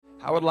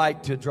I would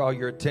like to draw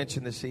your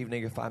attention this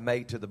evening, if I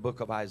may, to the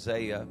book of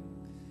Isaiah.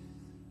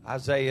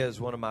 Isaiah is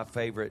one of my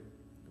favorite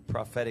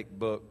prophetic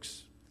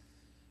books.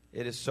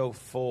 It is so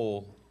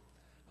full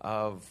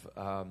of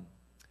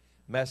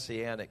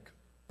messianic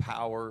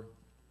power,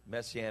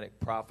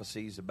 messianic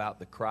prophecies about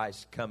the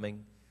Christ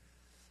coming.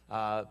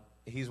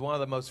 He's one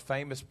of the most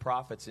famous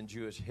prophets in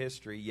Jewish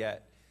history,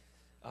 yet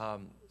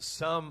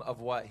some of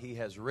what he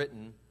has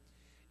written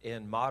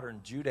in modern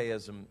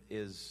Judaism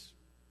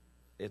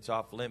it's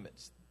off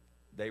limits.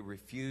 They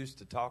refuse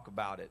to talk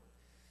about it.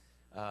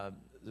 As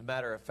a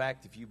matter of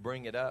fact, if you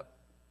bring it up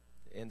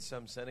in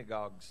some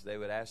synagogues, they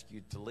would ask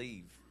you to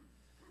leave.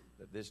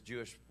 That this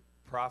Jewish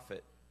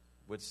prophet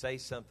would say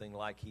something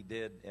like he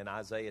did in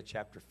Isaiah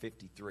chapter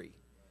 53.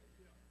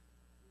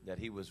 That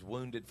he was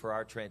wounded for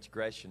our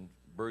transgression,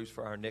 bruised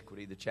for our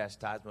iniquity, the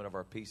chastisement of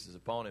our peace is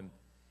upon him.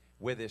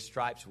 With his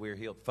stripes we are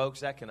healed. Folks,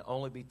 that can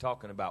only be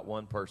talking about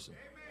one person.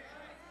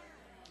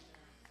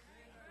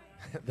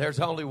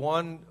 There's only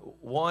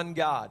one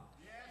God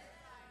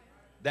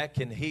that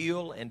can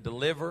heal and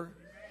deliver,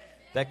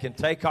 that can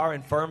take our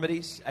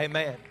infirmities.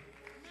 Amen.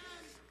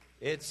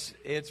 It's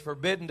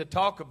forbidden to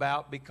talk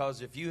about,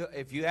 because if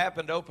you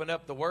happen to open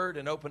up the Word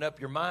and open up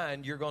your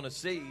mind, you're going to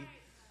see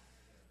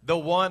the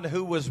one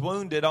who was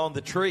wounded on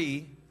the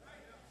tree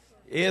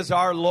is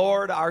our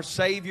Lord, our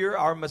Savior,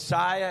 our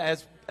Messiah.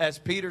 As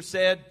Peter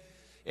said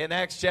in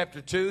Acts chapter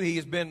 2, he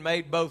has been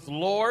made both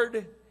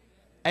Lord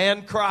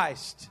and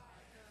Christ.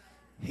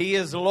 He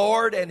is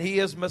Lord and he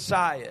is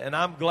Messiah. And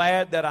I'm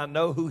glad that I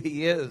know who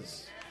he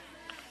is.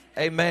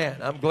 Amen.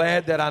 I'm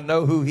glad that I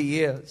know who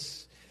he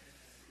is.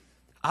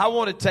 I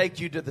want to take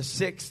you to the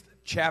 6th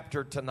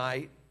chapter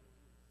tonight.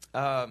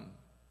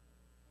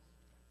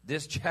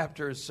 This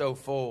chapter is so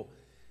full.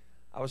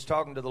 I was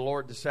talking to the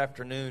Lord this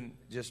afternoon,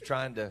 just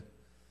trying to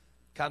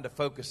kind of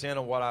focus in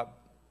on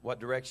what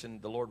direction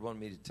the Lord wanted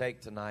me to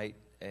take tonight.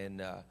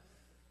 And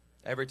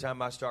every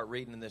time I start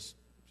reading in this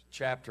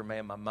chapter,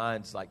 man, my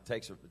mind's like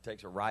takes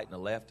a right and a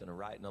left and a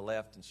right and a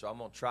left. And so I'm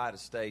going to try to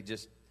stay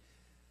just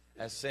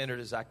as centered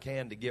as I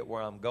can to get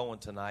where I'm going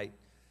tonight.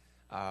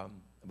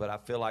 But I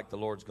feel like the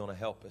Lord's going to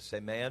help us.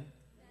 Amen.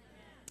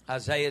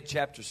 Isaiah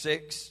chapter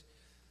 6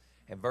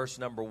 and verse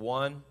number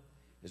 1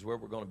 is where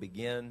we're going to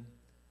begin.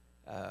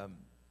 A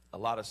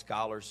lot of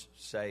scholars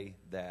say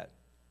that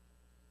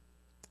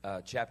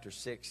chapter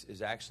 6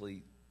 is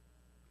actually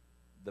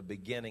the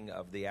beginning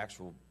of the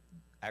actual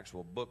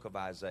book of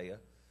Isaiah.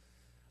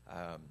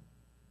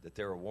 That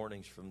there are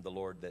warnings from the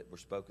Lord that were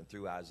spoken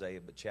through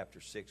Isaiah, but chapter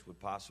 6 would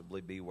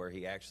possibly be where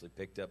he actually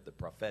picked up the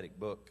prophetic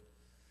book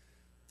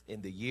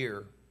in the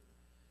year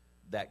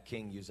that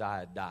King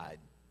Uzziah died.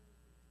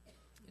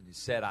 And he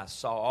said, I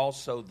saw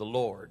also the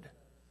Lord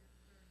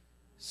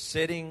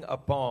sitting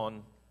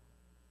upon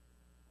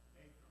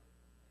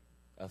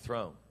a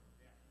throne.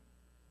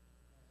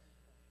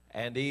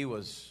 And he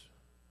was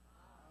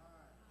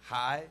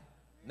high.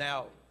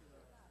 Now,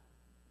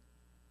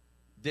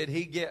 did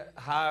he get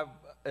high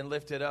and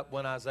lifted up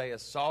when Isaiah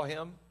saw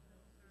him?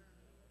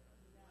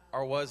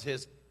 Or was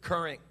his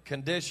current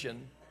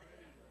condition?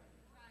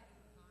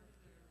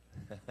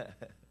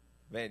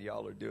 Man,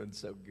 y'all are doing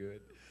so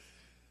good.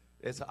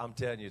 I'm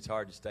telling you, it's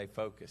hard to stay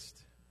focused.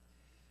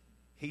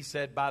 He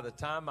said, by the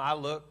time I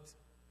looked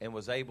and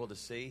was able to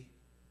see,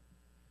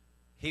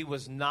 he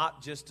was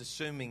not just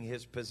assuming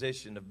his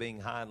position of being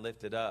high and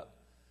lifted up.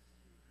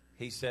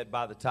 He said,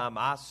 by the time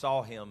I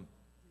saw him,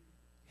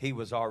 he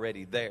was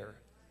already there.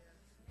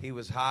 He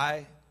was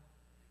high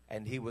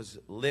and he was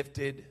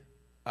lifted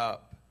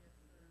up.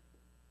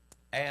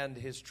 And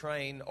his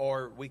train,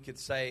 or we could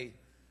say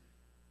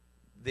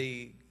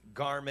the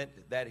garment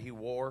that he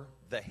wore,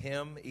 the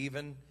hem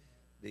even,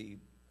 the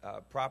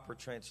proper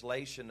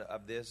translation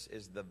of this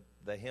is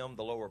the hem,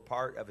 the lower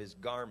part of his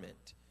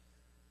garment,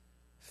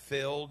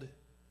 filled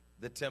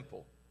the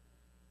temple.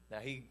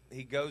 Now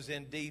he goes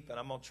in deep, and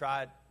I'm going to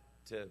try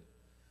to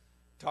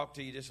talk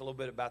to you just a little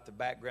bit about the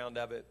background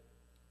of it.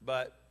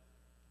 But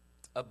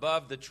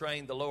above the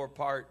train, the lower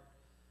part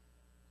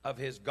of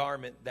his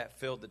garment that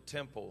filled the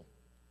temple,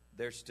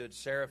 there stood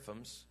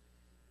seraphims.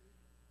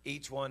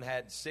 Each one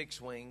had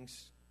 6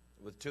 wings.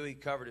 With 2 he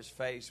covered his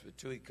face, with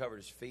 2 he covered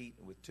his feet,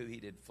 and with 2 he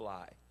did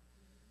fly.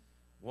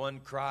 One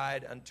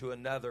cried unto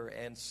another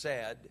and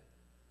said,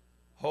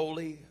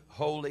 Holy,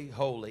 holy,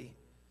 holy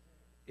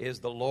is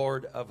the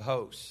Lord of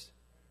hosts.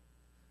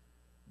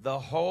 The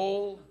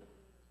whole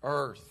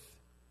earth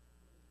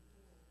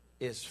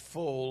is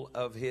full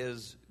of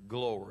his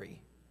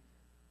glory.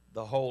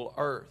 The whole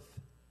earth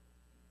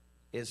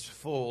is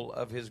full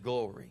of his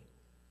glory.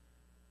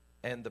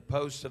 And the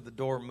posts of the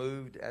door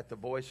moved at the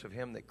voice of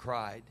him that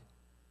cried,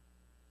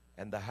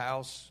 and the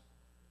house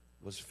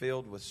was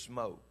filled with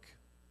smoke.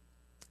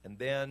 And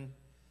then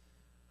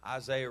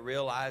Isaiah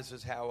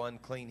realizes how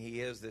unclean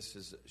he is.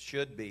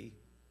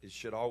 It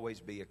should always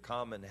be a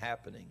common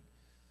happening.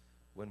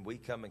 When we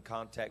come in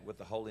contact with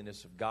the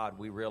holiness of God,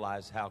 we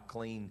realize how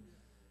clean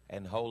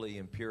and holy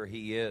and pure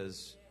he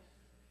is.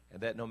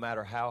 And that no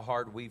matter how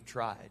hard we've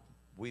tried,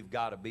 we've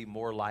got to be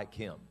more like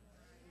him.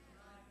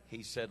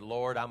 he said,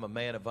 Lord, I'm a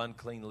man of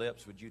unclean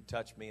lips. Would you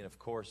touch me? And, of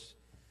course,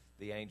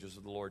 the angels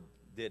of the Lord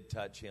did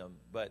touch him.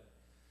 But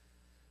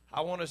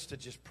I want us to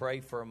just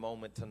pray for a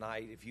moment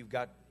tonight. If you've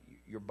got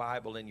your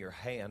Bible in your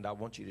hand, I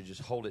want you to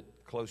just hold it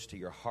close to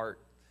your heart.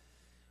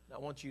 I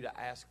want you to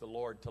ask the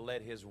Lord to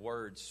let His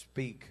Word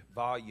speak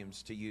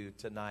volumes to you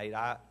tonight.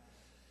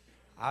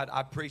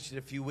 I preached it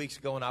a few weeks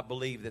ago, and I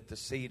believe that the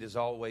seed is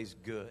always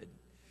good.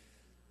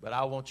 But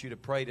I want you to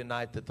pray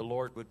tonight that the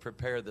Lord would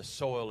prepare the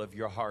soil of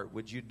your heart.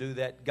 Would you do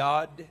that?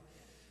 God,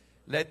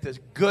 let the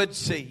good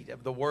seed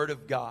of the Word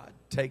of God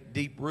take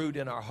deep root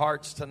in our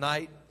hearts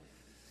tonight.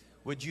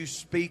 Would you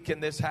speak in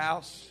this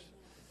house?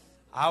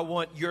 I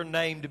want your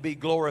name to be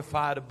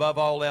glorified above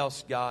all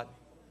else, God.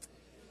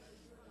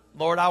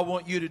 Lord, I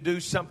want you to do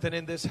something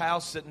in this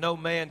house that no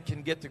man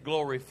can get the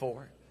glory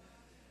for.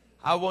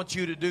 I want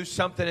you to do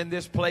something in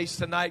this place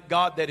tonight,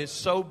 God, that is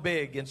so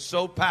big and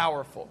so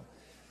powerful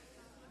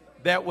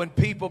that when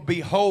people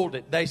behold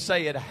it, they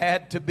say it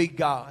had to be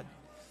God.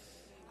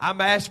 I'm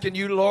asking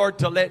you, Lord,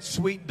 to let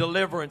sweet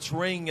deliverance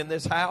ring in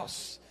this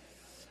house.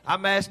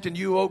 I'm asking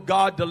you, oh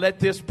God, to let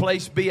this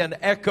place be an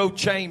echo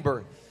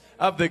chamber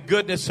of the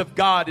goodness of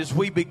God as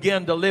we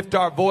begin to lift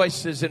our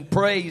voices in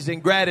praise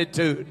and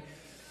gratitude.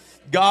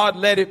 God,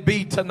 let it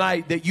be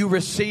tonight that you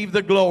receive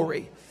the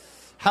glory.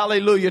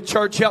 Hallelujah.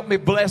 Church, help me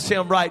bless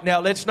him right now.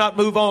 Let's not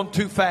move on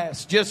too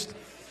fast. Just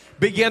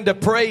begin to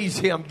praise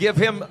him. Give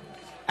him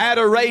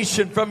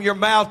adoration from your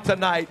mouth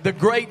tonight. The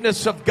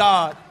greatness of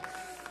God.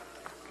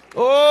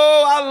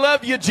 Oh, I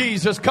love you,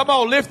 Jesus. Come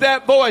on, lift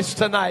that voice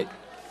tonight.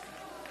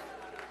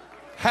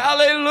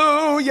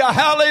 Hallelujah,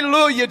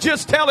 hallelujah.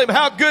 Just tell him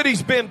how good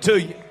he's been to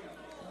you.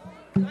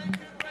 Thank you,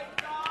 great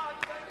God.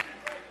 Thank you,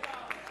 great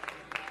God.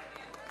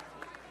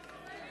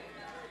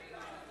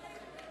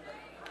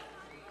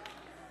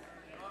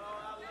 Oh,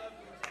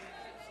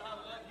 I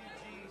love you,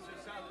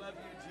 Jesus. I love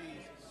you,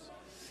 Jesus.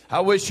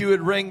 I wish you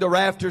would ring the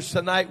rafters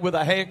tonight with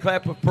a hand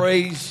clap of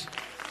praise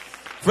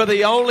for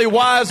the only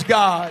wise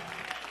God,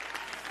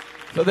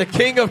 for the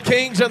King of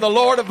Kings and the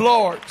Lord of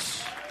Lords.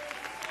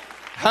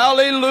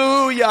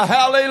 Hallelujah,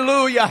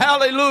 hallelujah,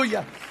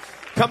 hallelujah.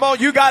 Come on,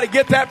 you got to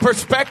get that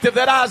perspective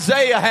that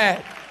Isaiah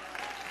had.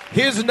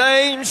 His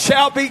name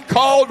shall be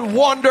called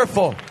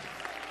Wonderful,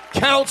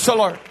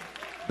 Counselor,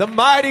 the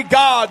Mighty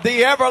God,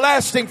 the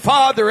Everlasting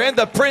Father, and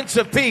the Prince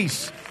of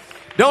Peace.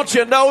 Don't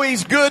you know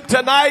he's good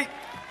tonight?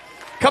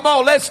 Come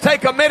on, let's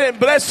take a minute and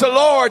bless the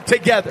Lord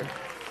together.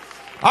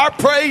 Our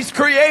praise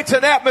creates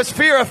an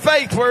atmosphere of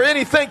faith where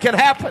anything can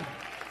happen.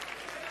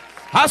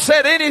 I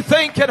said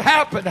anything can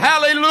happen.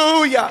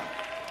 Hallelujah.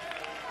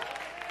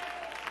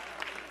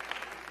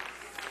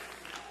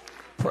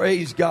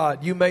 Praise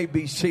God. You may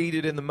be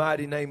seated in the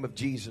mighty name of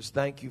Jesus.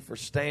 Thank you for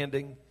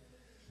standing.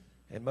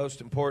 And most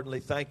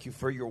importantly, thank you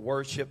for your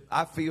worship.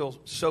 I feel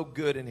so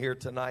good in here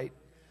tonight.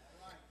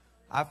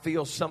 I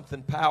feel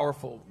something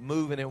powerful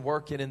moving and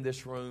working in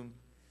this room.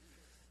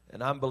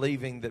 And I'm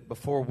believing that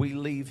before we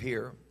leave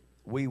here,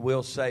 we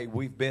will say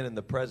we've been in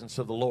the presence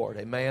of the Lord.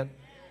 Amen.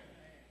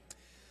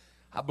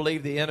 I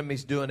believe the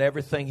enemy's doing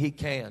everything he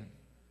can.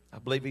 I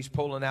believe he's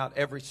pulling out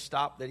every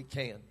stop that he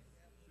can.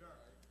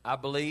 I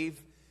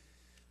believe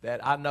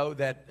that I know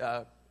that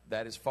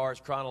that as far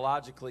as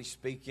chronologically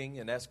speaking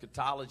and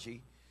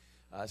eschatology,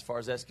 as far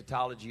as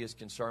eschatology is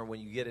concerned, when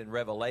you get in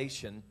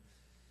Revelation,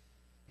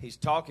 he's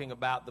talking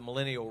about the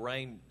millennial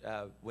reign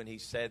when he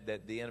said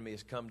that the enemy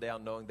has come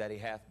down knowing that he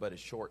hath but a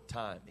short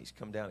time. He's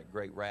come down at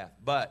great wrath.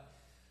 But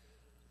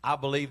I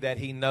believe that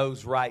he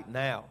knows right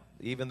now,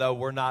 even though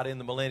we're not in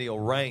the millennial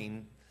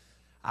reign,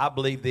 I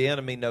believe the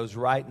enemy knows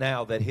right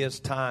now that his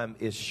time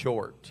is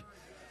short.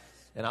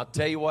 And I'll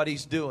tell you what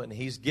he's doing.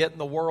 He's getting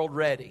the world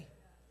ready.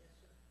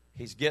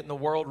 He's getting the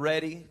world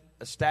ready,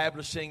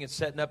 establishing and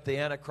setting up the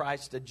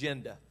Antichrist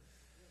agenda.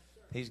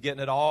 He's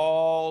getting it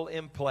all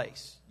in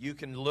place. You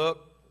can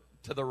look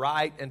to the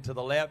right and to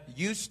the left. It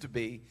used to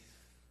be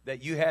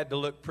that you had to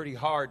look pretty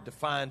hard to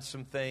find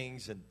some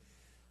things, and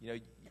you know,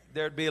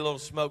 there'd be a little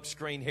smoke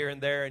screen here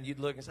and there, and you'd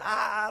look and say,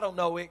 I don't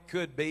know, it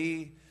could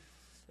be.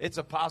 It's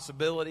a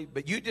possibility.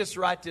 But you just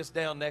write this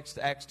down next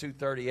to Acts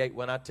 2:38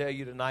 when I tell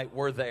you tonight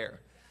we're there.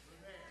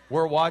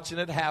 We're watching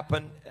it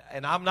happen,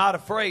 and I'm not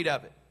afraid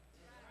of it.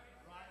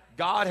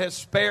 God has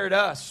spared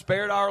us,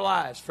 spared our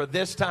lives for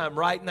this time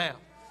right now.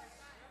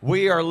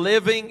 We are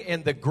living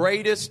in the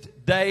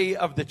greatest day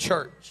of the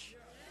church.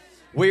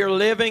 We are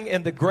living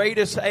in the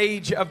greatest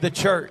age of the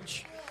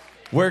church,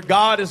 where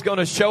God is going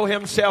to show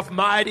himself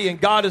mighty and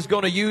God is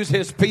going to use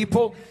his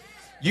people.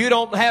 You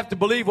don't have to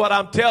believe what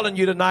I'm telling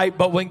you tonight,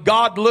 but when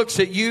God looks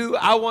at you,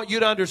 I want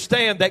you to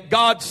understand that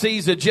God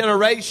sees a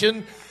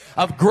generation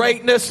of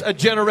greatness, a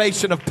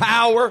generation of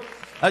power,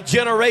 a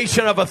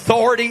generation of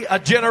authority, a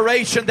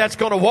generation that's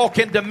going to walk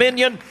in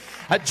dominion,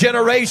 a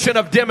generation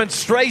of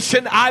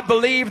demonstration. I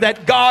believe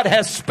that God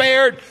has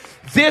spared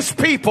this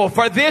people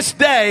for this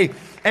day,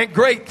 and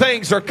great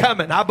things are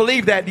coming. I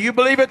believe that. Do you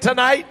believe it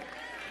tonight?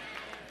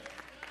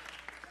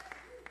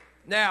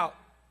 Now,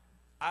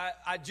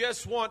 I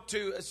just want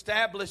to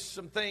establish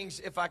some things,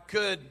 if I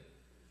could,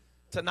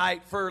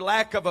 tonight, for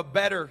lack of a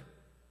better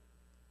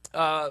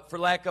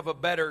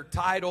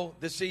title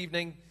this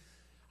evening,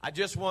 I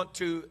just want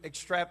to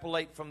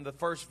extrapolate from the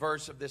first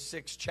verse of this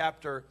 6th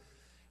chapter,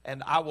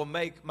 and I will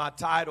make my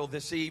title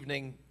this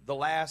evening the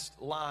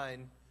last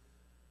line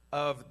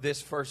of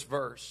this first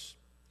verse.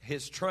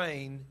 His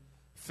train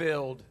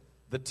filled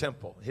the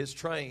temple. His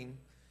train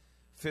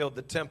filled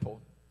the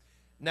temple.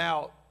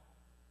 Now,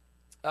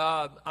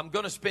 I'm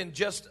going to spend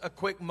just a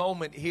quick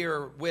moment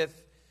here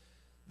with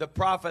the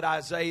prophet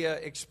Isaiah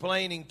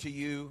explaining to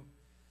you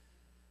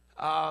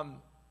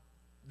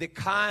the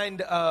kind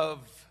of,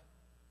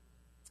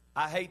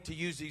 I hate to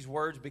use these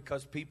words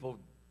because people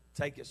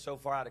take it so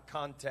far out of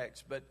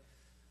context, but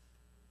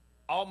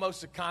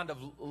almost a kind of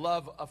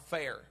love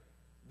affair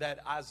that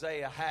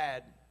Isaiah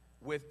had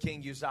with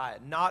King Uzziah.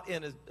 Not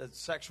in a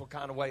sexual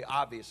kind of way,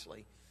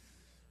 obviously,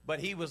 but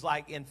he was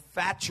like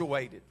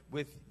infatuated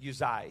with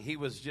Uzziah. He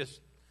was just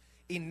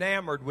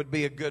enamored, would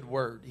be a good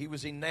word. He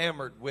was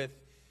enamored with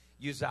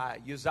Uzziah.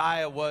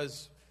 Uzziah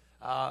was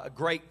a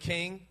great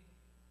king,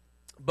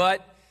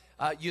 but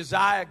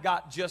Uzziah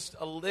got just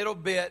a little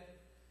bit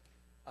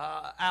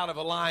out of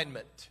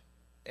alignment.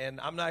 And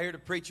I'm not here to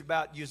preach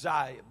about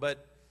Uzziah,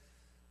 but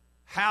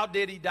how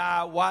did he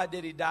die? Why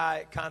did he die?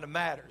 It kind of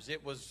matters.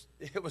 It was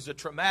a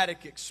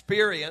traumatic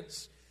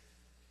experience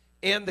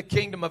in the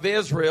kingdom of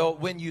Israel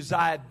when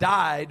Uzziah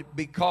died,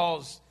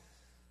 because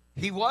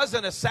he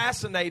wasn't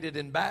assassinated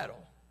in battle.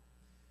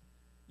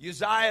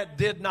 Uzziah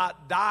did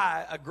not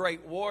die a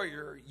great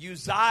warrior.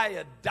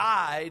 Uzziah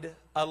died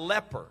a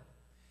leper.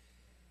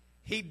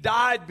 He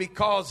died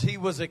because he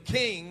was a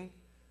king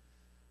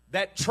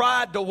that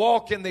tried to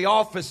walk in the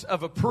office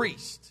of a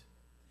priest.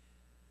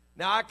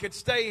 Now, I could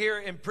stay here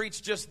and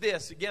preach just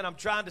this. Again, I'm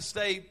trying to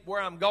stay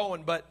where I'm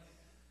going, but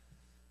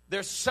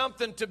there's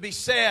something to be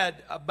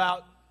said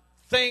about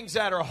things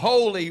that are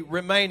holy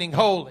remaining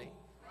holy.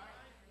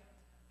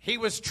 He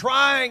was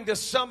trying to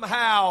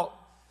somehow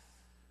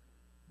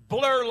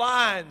blur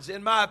lines,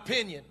 in my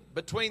opinion,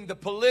 between the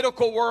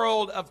political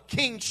world of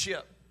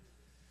kingship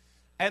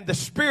and the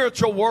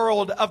spiritual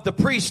world of the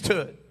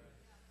priesthood.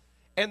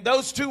 And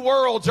those two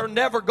worlds are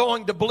never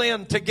going to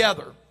blend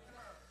together.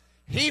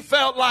 He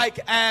felt like,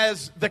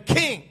 as the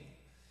king,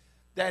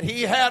 that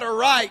he had a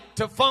right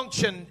to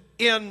function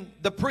in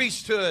the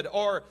priesthood,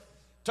 or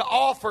to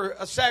offer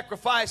a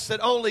sacrifice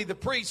that only the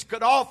priest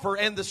could offer.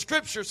 And the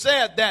scripture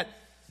said that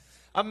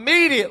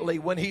immediately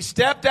when he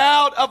stepped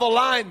out of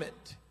alignment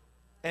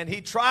and he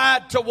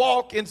tried to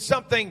walk in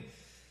something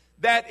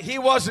that he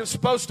wasn't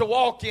supposed to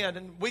walk in,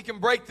 and we can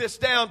break this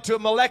down to a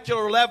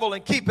molecular level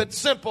and keep it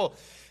simple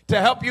to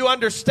help you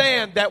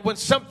understand that when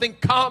something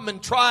common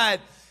tried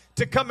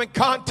to come in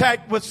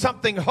contact with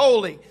something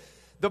holy,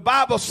 the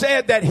Bible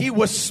said that he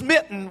was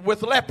smitten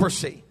with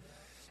leprosy,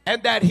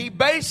 and that he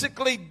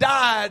basically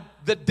died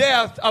the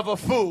death of a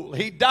fool.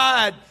 He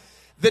died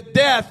the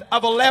death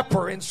of a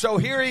leper. And so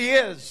here he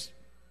is,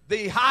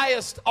 the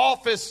highest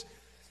office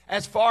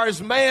as far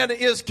as man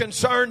is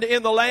concerned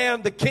in the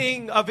land, the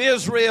king of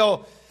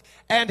Israel.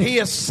 And he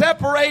is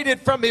separated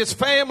from his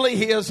family.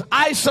 He is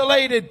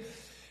isolated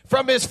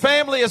from his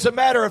family. As a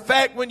matter of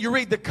fact, when you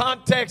read the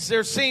context,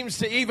 there seems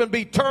to even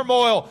be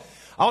turmoil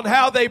on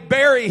how they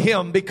bury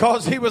him,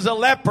 because he was a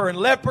leper, and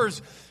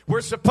lepers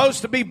were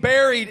supposed to be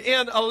buried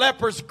in a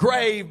leper's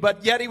grave,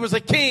 but yet he was a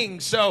king.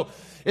 So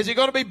is he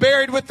going to be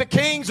buried with the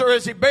kings, or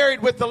is he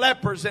buried with the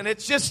lepers? And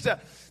it's just,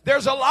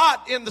 there's a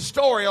lot in the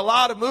story, a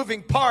lot of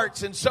moving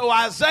parts. And so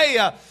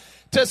Isaiah,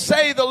 to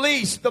say the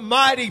least, the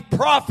mighty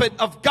prophet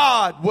of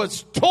God,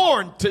 was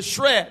torn to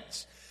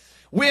shreds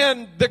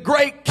when the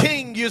great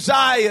king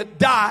Uzziah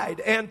died.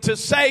 And to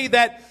say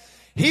that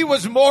he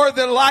was more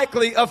than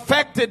likely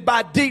affected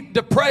by deep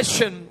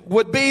depression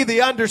would be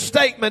the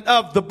understatement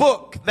of the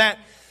book. That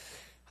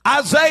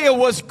Isaiah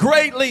was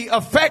greatly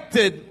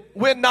affected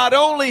when not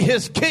only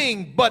his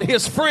king, but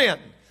his friend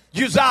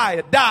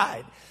Uzziah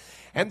died.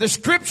 And the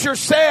scripture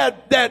said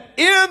that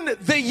in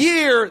the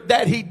year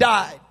that he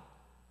died.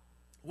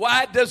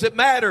 Why does it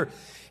matter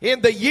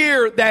in the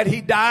year that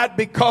he died?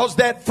 Because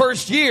that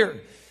first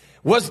year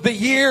was the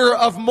year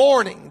of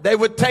mourning. They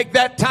would take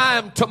that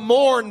time to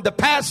mourn the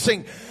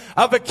passing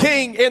of a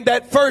king in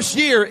that first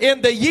year.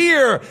 In the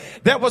year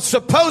that was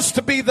supposed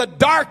to be the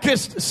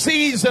darkest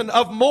season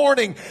of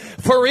mourning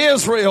for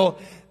Israel,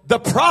 the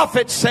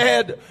prophet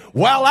said,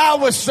 while I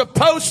was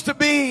supposed to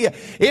be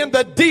in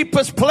the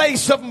deepest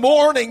place of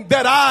mourning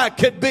that I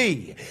could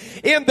be,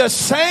 in the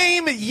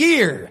same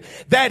year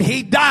that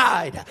he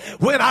died,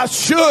 when I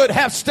should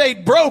have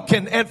stayed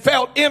broken and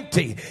felt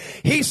empty,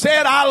 he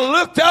said, I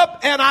looked up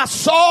and I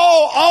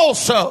saw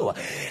also.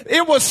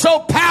 It was so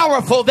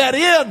powerful that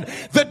in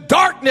the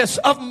darkness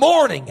of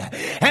mourning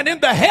and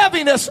in the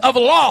heaviness of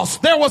loss,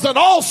 there was an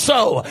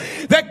also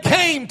that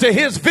came to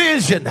his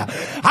vision.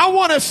 I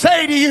want to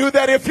say to you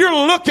that if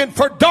you're looking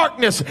for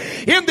darkness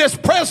in this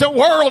present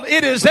world,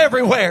 it is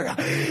everywhere.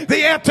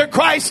 The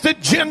Antichrist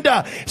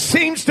agenda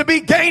seems to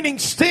be gaining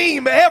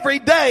steam every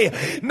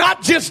day,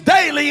 not just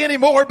daily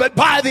anymore, but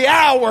by the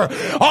hour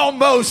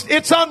almost.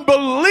 It's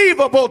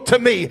unbelievable to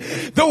me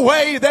the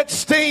way that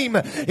steam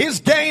is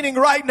gaining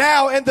right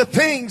now and the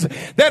things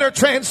that are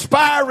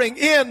transpiring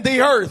in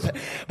the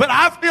earth. But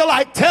I feel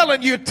like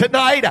telling you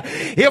tonight,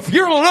 if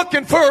you're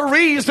looking for a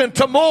reason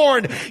to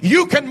mourn,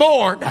 you can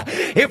mourn.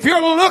 If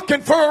you're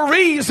looking for a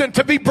reason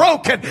to be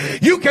broken,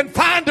 you can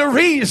find a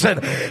reason.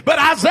 But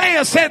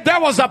Isaiah said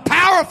there was a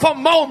powerful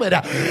moment.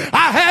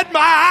 I had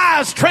my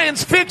eyes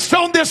transfixed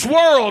on this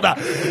world,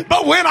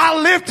 but when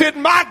I lifted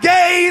my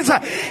gaze,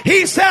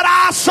 he said,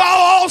 I saw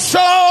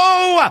also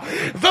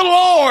the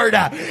Lord,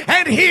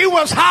 and he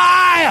was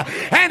high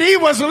and he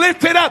was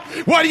lifted up.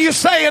 What are you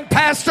saying,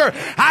 Pastor?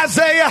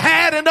 Isaiah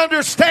had an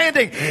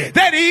understanding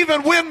that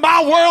even when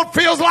my world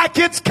feels like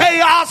it's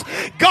chaos,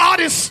 God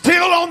is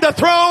still on the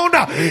throne.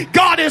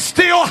 God is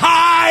still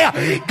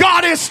high.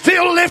 God is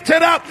still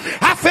lifted up.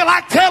 I feel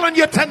like telling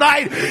you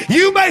tonight,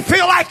 you may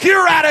feel like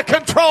you're out of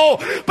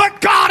control, but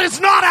God is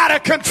not out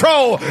of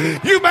control.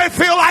 You may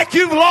feel like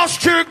you've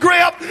lost your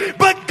grip,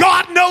 but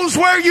God knows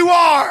where you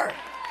are.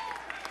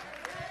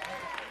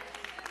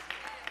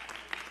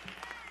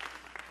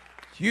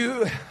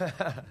 You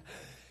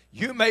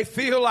may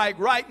feel like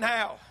right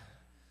now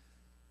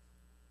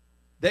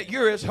that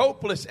you're as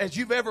hopeless as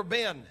you've ever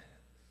been,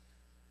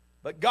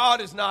 but God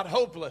is not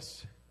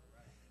hopeless.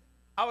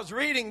 I was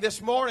reading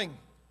this morning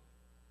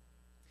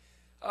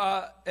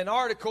an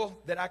article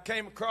that I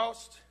came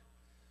across.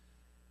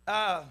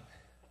 There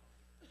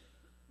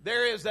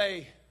is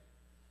a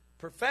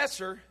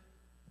professor,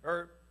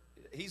 or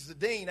he's the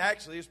dean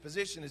actually, his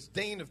position is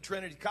Dean of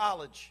Trinity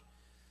College.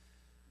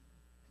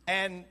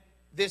 And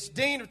this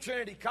Dean of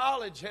Trinity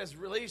College has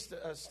released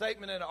a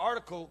statement in an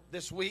article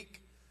this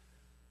week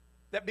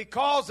that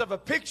because of a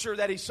picture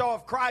that he saw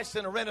of Christ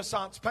in a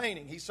Renaissance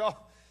painting, he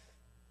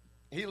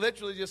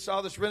literally just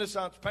saw this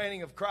Renaissance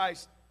painting of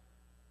Christ,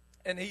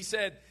 and he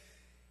said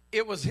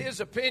it was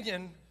his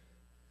opinion,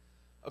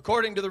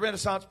 according to the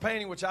Renaissance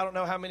painting, which I don't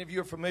know how many of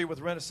you are familiar with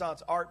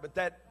Renaissance art, but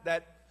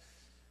that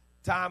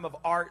time of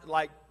art,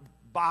 like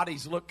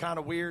bodies look kind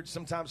of weird.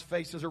 Sometimes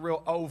faces are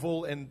real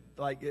oval, and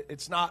like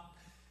it's not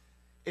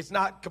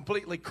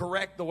completely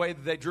correct. The way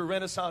that they drew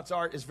Renaissance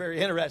art is very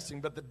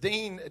interesting. But the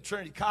dean at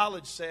Trinity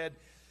College said,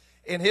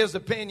 in his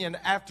opinion,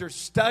 after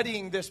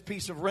studying this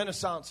piece of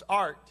Renaissance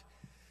art,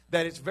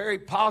 that it's very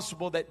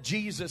possible that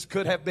Jesus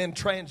could have been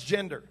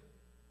transgender.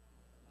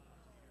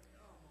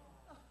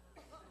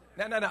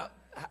 No.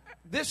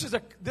 This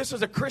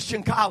is a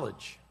Christian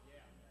college.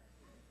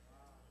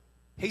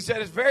 He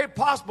said it's very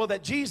possible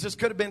that Jesus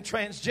could have been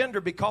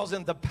transgender because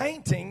in the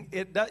painting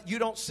you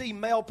don't see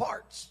male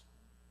parts.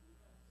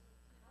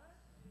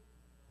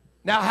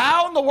 Now,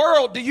 how in the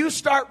world do you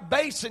start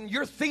basing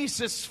your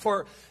thesis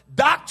for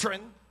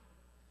doctrine,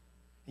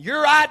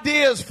 your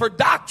ideas for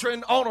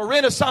doctrine on a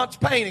Renaissance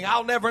painting?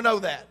 I'll never know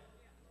that.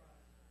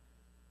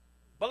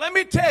 But let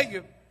me tell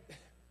you,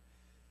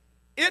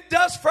 it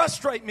does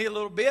frustrate me a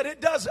little bit.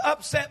 It does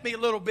upset me a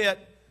little bit.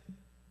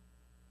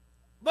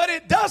 But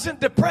it doesn't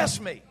depress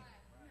me.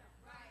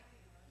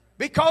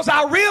 Because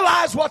I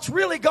realize what's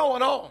really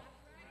going on.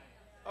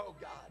 Oh,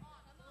 God.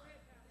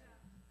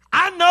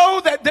 I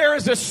know that there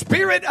is a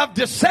spirit of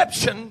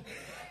deception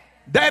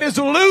that is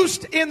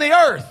loosed in the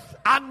earth.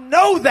 I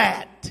know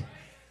that.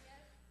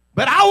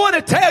 But I want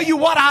to tell you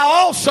what I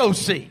also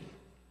see.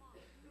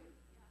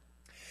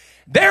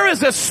 There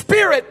is a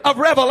spirit of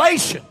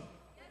revelation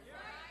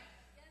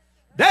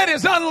that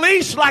is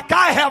unleashed like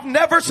I have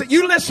never seen.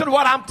 You listen to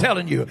what I'm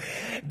telling you.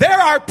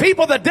 There are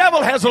people, the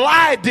devil has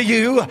lied to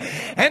you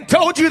and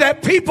told you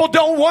that people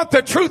don't want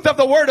the truth of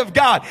the Word of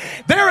God.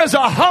 There is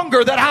a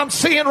hunger that I'm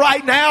seeing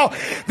right now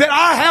that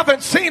I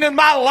haven't seen in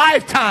my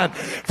lifetime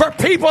for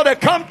people to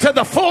come to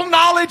the full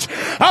knowledge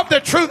of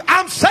the truth.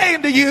 I'm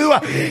saying to you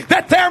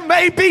that there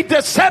may be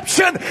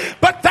deception,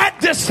 but that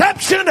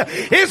deception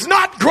is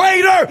not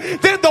greater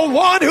than the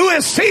one who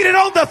is seated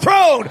on the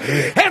throne.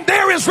 And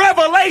there is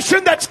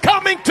revelation that's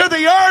coming to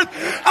the earth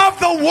of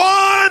the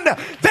one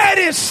that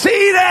is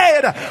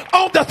seated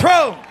on the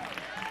throne.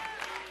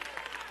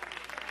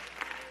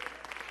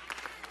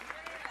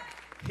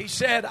 He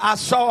said, I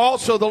saw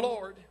also the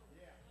Lord.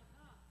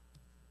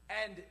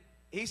 And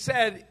he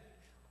said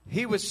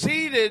he was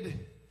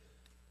seated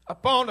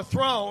upon a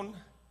throne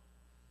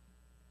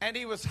and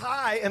he was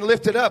high and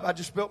lifted up. I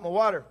just spilled my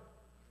water.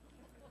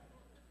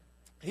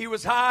 He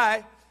was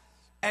high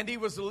and he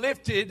was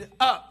lifted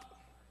up.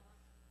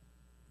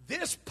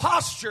 This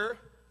posture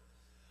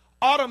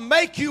ought to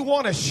make you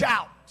want to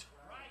shout.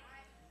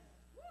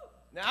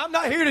 Now, I'm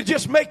not here to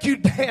just make you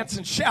dance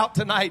and shout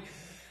tonight,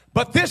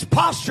 but this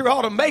posture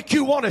ought to make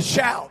you want to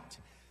shout.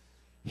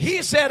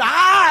 He said,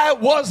 I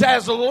was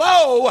as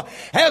low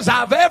as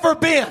I've ever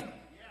been.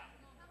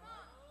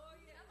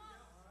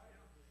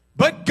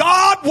 But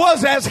God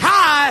was as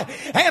high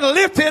and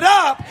lifted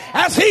up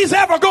as He's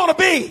ever going to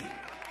be.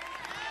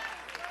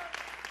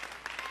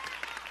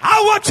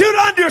 I want you to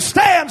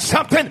understand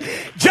something.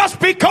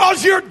 Just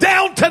because you're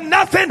down to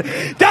nothing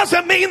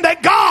doesn't mean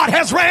that God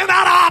has ran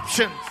out of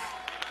options.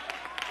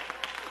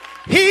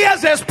 He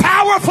is as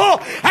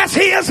powerful as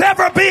he has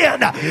ever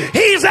been.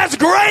 He's as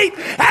great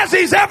as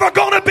he's ever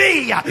going to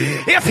be.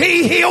 If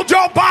he healed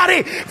your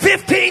body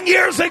 15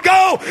 years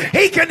ago,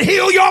 he can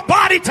heal your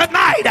body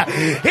tonight.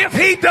 If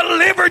he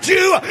delivered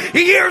you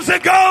years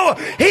ago,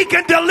 he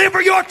can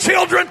deliver your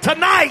children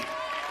tonight.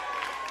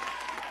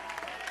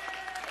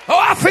 Oh,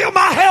 I feel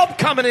my help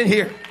coming in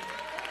here.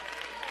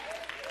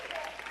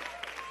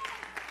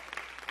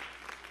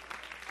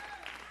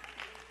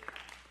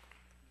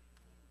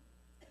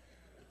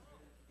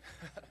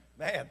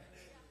 Man,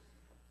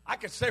 I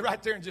could stay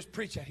right there and just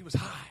preach that. He was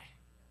high.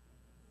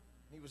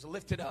 He was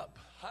lifted up.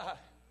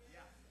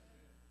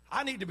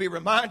 I need to be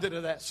reminded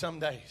of that some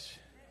days.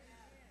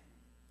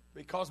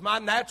 Because my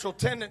natural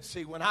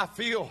tendency when I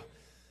feel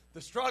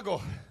the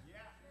struggle,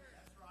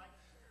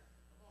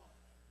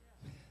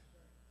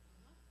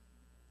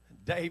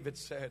 David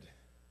said,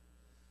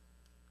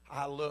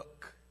 I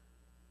look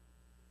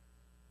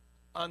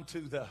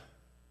unto the,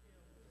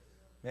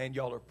 man,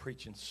 y'all are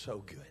preaching so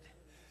good.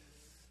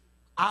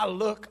 I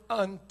look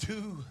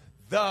unto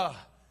the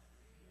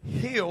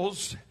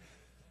hills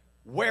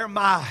where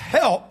my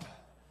help.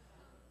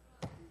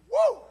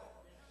 Woo!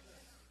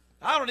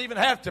 I don't even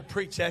have to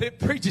preach that. It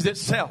preaches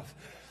itself.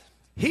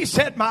 He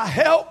said, my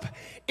help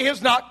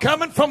is not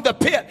coming from the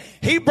pit.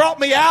 He brought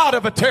me out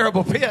of a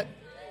terrible pit.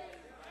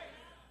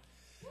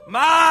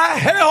 My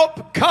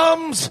help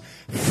comes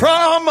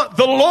from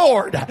the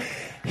Lord.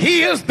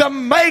 He is the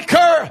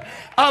maker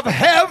of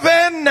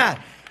heaven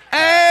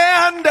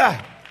and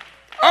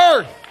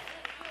earth.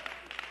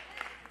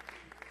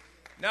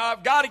 Now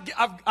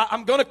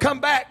I'm going to come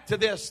back to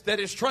this, that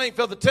his train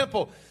filled the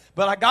temple,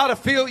 but I got to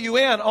fill you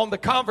in on the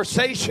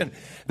conversation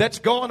that's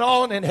going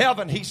on in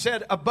heaven. He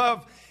said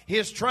above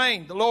his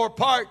train, the lower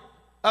part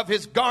of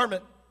his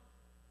garment,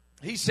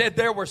 he said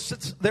there were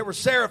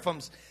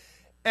seraphims,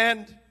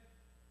 and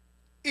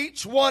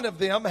each one of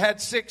them had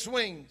 6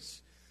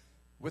 wings.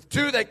 With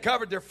 2 they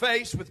covered their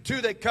face, with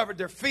 2 they covered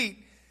their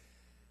feet,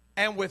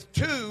 and with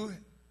 2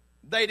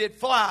 they did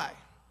fly.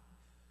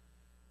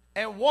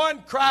 And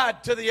one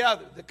cried to the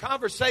other. The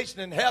conversation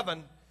in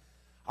heaven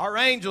are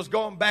angels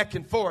going back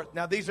and forth.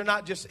 Now, these are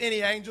not just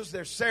any angels.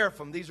 They're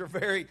seraphim. These are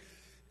very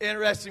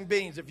interesting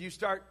beings. If you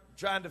start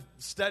trying to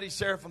study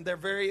seraphim, they're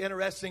very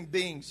interesting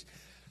beings.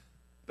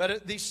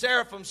 But these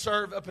seraphim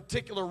serve a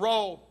particular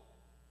role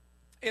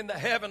in the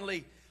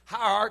heavenly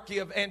hierarchy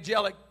of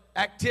angelic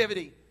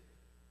activity.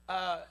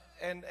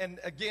 And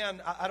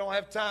again, I don't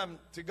have time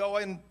to go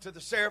into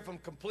the seraphim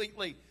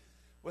completely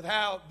with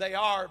how they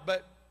are,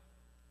 but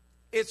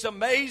it's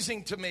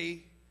amazing to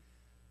me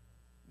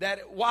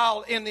that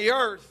while in the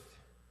earth,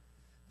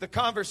 the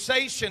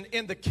conversation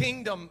in the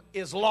kingdom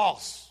is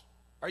loss.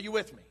 Are you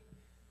with me?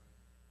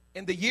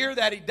 In the year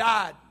that he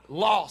died,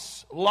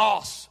 loss,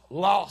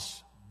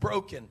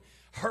 broken,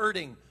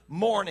 hurting,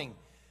 mourning.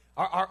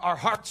 Our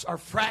hearts are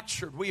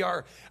fractured. We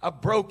are a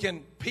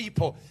broken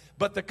people.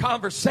 But the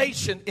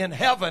conversation in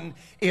heaven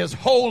is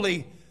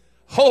holy,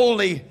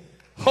 holy,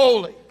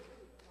 holy.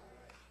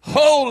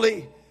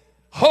 Holy,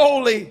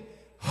 holy,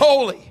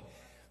 holy.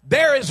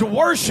 There is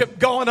worship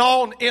going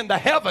on in the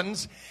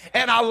heavens.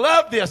 And I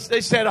love this.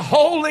 They said,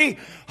 holy,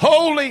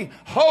 holy,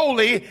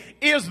 holy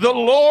is the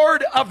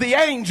Lord of the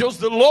angels,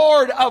 the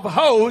Lord of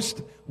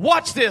hosts.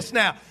 Watch this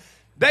now.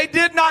 They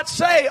did not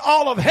say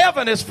all of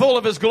heaven is full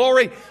of his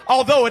glory,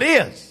 although it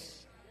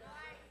is.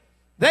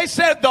 They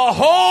said the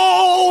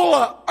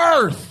whole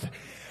earth.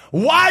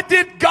 Why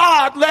did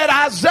God let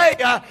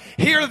Isaiah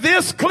hear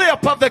this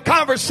clip of the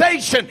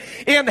conversation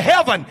in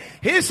heaven?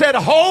 He said,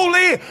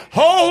 holy,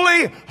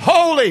 holy,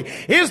 holy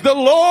is the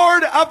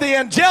Lord of the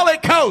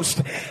angelic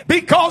host,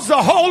 because the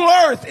whole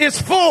earth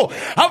is full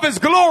of his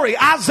glory.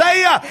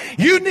 Isaiah,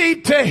 you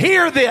need to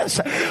hear this.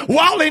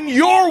 While in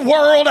your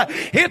world,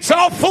 it's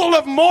all full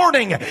of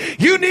mourning,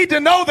 you need to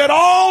know that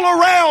all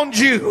around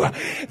you,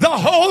 the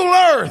whole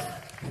earth,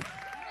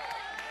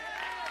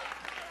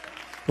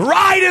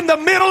 right in the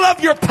middle of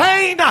your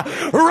pain,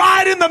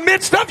 right in the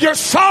midst of your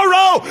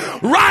sorrow,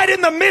 right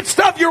in the midst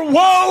of your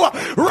woe,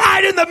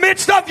 right in the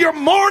midst of your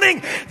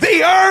mourning,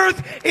 the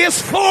earth is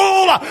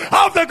full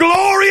of the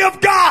glory of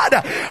God.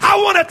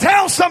 I want to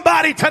tell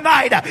somebody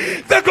tonight,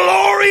 the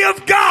glory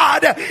of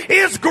God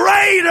is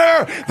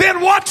greater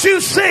than what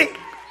you see.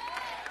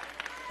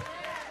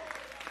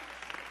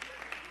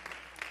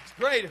 It's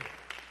greater.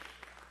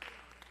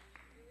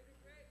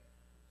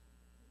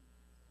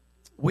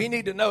 We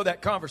need to know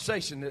that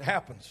conversation that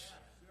happens.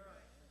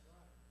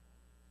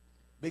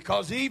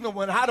 Because even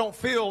when I don't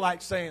feel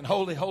like saying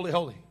holy, holy,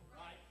 holy.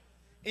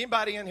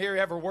 Anybody in here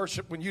ever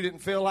worship when you didn't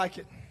feel like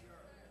it?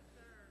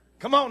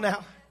 Come on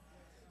now.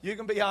 You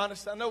can be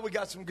honest. I know we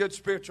got some good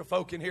spiritual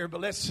folk in here,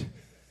 but let's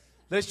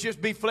just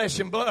be flesh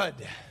and blood.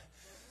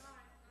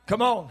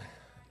 Come on.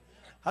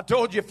 I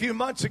told you a few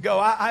months ago,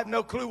 I have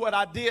no clue what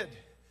I did.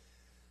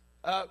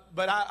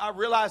 But I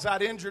realized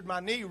I'd injured my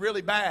knee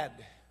really bad.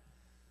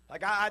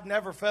 Like I'd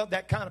never felt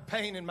that kind of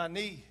pain in my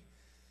knee.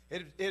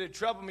 It had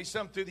troubled me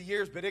some through the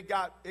years, but it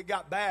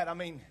got bad. I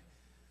mean,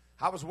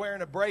 I was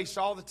wearing a brace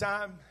all the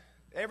time.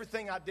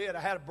 Everything I did, I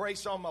had a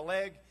brace on my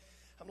leg.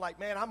 I'm like,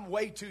 man, I'm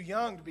way too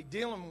young to be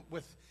dealing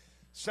with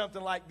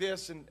something like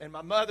this. And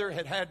my mother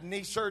had had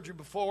knee surgery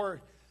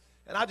before.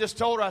 And I just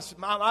told her, I said,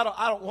 Mom, I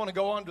don't want to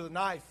go under the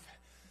knife.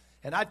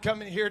 And I'd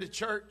come in here to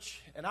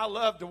church, and I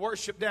love to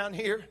worship down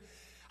here.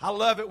 I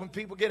love it when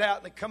people get out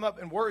and they come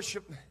up and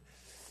worship.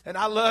 And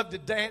I love to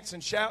dance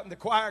and shout, and the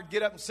choir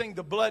get up and sing,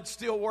 "The blood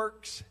still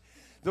works.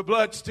 The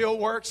blood still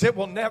works. It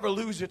will never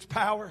lose its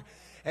power."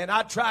 And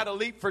I'd try to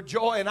leap for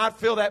joy, and I'd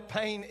feel that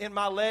pain in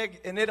my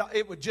leg, and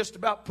it would just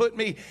about put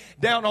me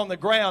down on the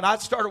ground. I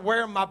started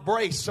wearing my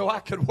brace so I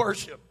could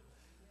worship.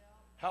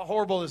 How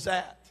horrible is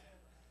that?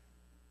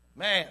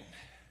 Man,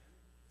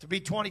 to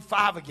be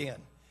 25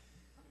 again.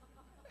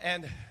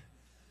 And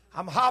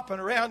I'm hopping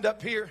around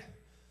up here,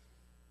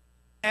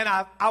 and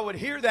I would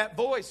hear that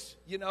voice,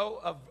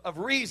 of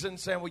reason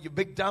saying, "Well, you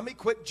big dummy,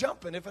 quit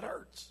jumping if it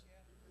hurts."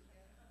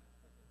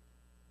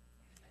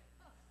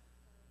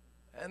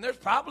 And there's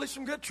probably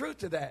some good truth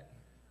to that.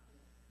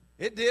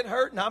 It did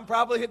hurt, and I'm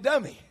probably a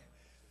dummy.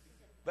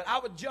 But I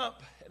would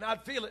jump, and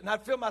I'd feel it, and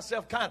I'd feel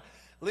myself kind of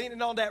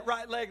leaning on that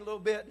right leg a little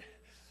bit.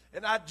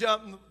 And I'd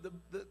jump,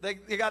 and they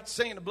got to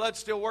singing "The Blood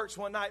Still Works"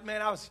 one night.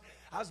 Man, I was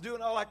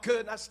doing all I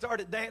could, and I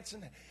started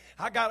dancing.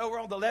 I got over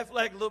on the left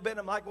leg a little bit, and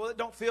I'm like, well, it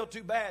don't feel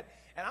too bad.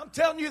 And I'm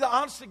telling you the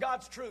honest to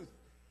God's truth.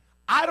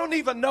 I don't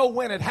even know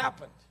when it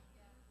happened.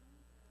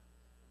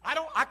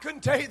 I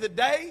couldn't tell you the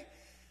day.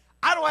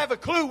 I don't have a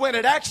clue when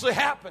it actually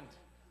happened.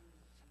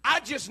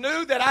 I just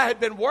knew that I had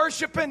been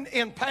worshiping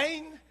in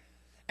pain,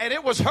 and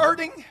it was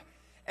hurting,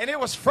 and it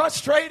was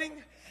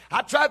frustrating.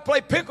 I tried to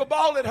play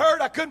pickleball, it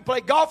hurt. I couldn't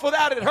play golf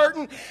without it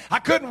hurting. I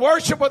couldn't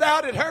worship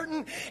without it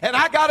hurting. And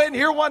I got in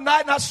here one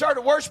night, and I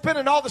started worshiping,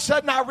 and all of a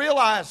sudden I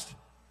realized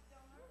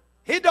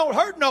it don't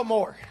hurt no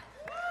more.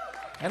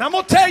 And I'm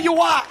going to tell you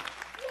why.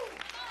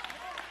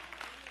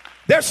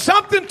 There's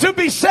something to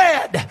be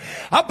said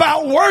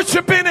about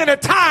worshiping in a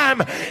time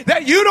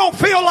that you don't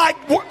feel like.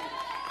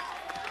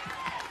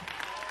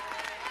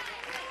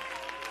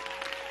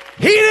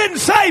 He didn't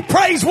say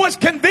praise was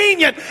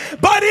convenient,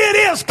 but it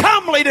is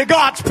comely to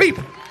God's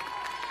people.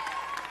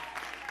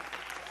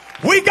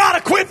 We got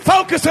to quit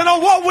focusing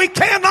on what we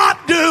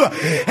cannot do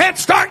and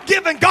start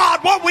giving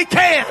God what we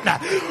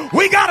can.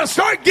 We got to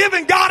start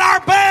giving God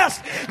our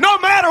best, no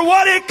matter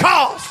what it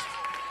costs.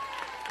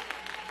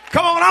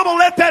 Come on, I'm going to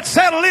let that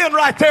settle in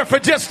right there for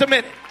just a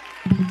minute.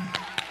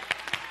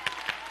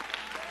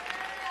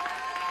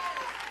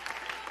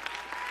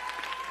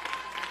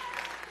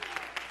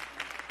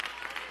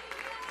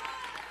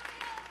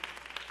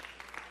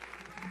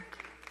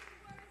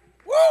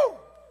 Woo!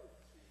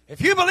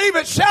 If you believe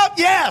it, shout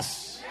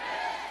yes.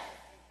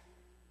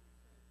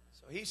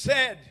 So he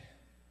said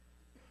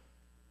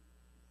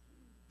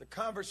the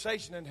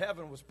conversation in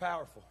heaven was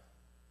powerful,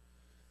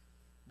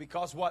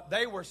 because what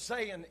they were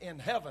saying in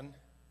heaven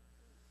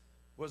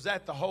was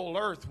that the whole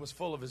earth was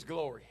full of his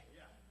glory.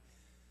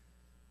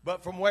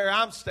 But from where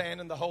I'm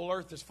standing, the whole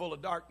earth is full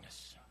of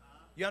darkness.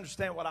 You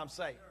understand what I'm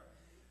saying?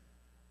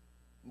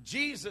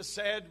 Jesus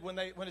said, when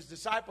his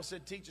disciples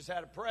said, "Teach us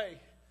how to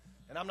pray,"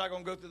 and I'm not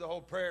going to go through the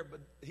whole prayer, but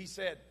he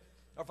said,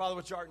 "Our Father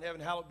which art in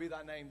heaven, hallowed be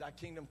thy name. Thy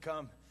kingdom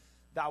come,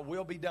 thy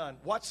will be done."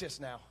 Watch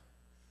this now.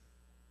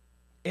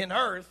 In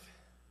earth,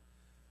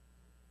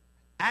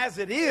 as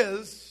it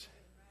is,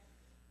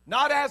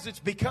 not as it's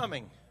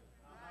becoming.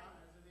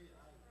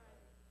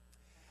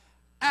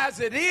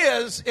 As it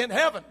is in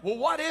heaven. Well,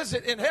 what is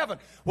it in heaven?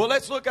 Well,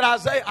 let's look at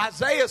Isaiah.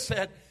 Isaiah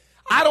said,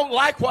 "I don't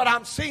like what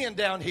I'm seeing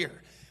down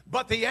here."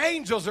 But the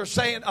angels are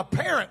saying,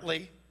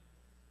 apparently,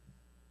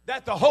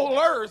 that the whole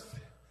earth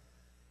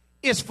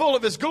is full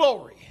of his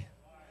glory.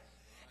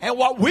 And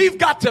what we've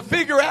got to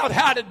figure out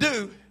how to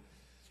do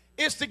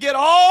is to get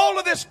all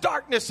of this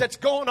darkness that's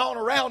going on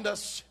around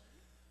us.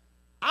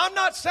 I'm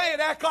not saying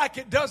act like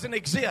it doesn't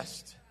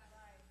exist.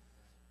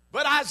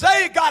 But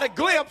Isaiah got a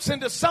glimpse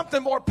into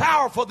something more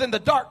powerful than the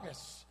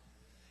darkness.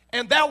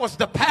 And that was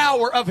the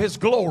power of his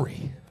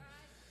glory.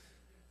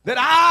 That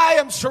I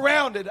am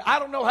surrounded. I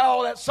don't know how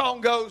all that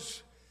song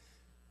goes.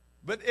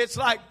 But it's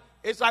like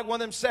one of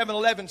them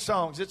 7-Eleven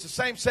songs. It's the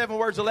same 7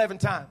 words 11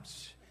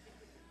 times.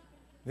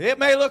 It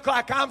may look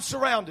like I'm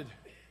surrounded,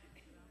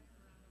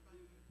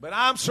 but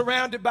I'm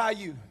surrounded by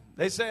you.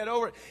 They say it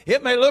over.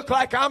 It may look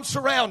like I'm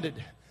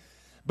surrounded,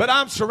 but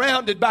I'm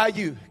surrounded by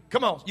you.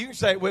 Come on, you can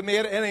say it with me.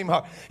 It ain't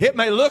hard. It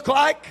may look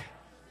like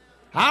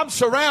I'm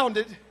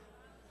surrounded.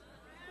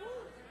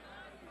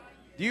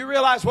 Do you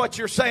realize what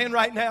you're saying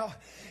right now?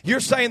 You're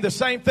saying the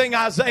same thing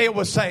Isaiah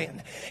was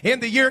saying.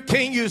 In the year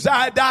King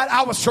Uzziah died,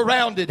 I was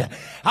surrounded.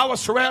 I was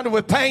surrounded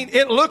with pain.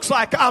 It looks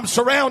like I'm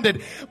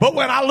surrounded. But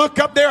when I look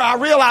up there, I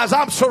realize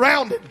I'm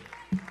surrounded.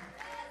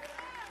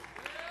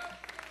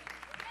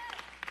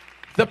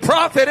 The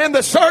prophet and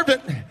the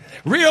servant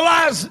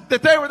realized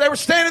that they were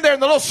standing there,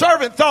 and the little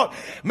servant thought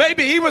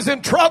maybe he was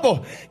in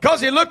trouble because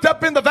he looked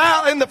up in the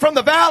valley, from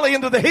the valley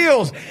into the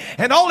hills,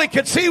 and all he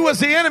could see was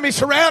the enemy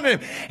surrounding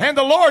him. And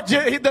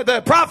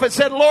the prophet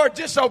said, "Lord,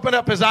 just open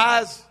up his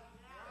eyes.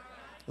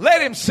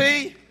 Let him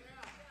see."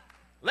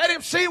 Let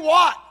him see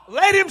what?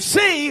 let him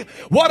see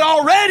what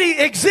already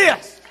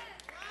exists.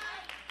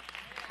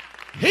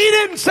 He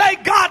didn't say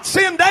God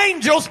send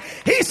angels.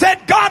 He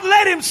said God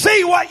let him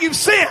see what you've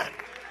sent.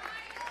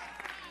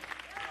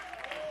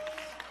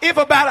 If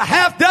about a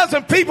half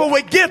dozen people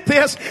would get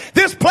this,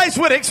 this place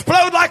would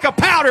explode like a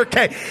powder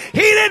keg.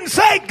 He didn't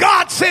say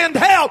God send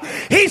help.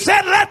 He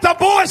said let the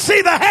boy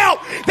see the help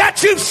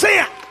that you've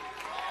sent.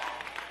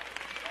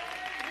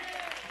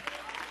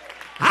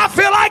 I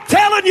feel like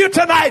telling you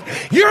tonight,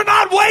 you're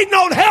not waiting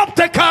on help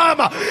to come.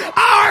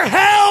 Our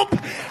help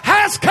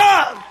has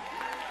come.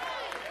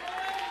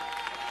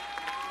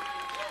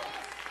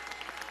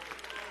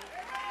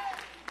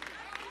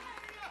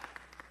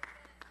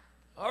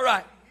 All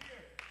right.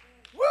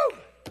 Woo!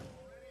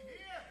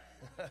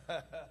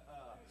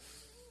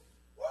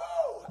 Woo!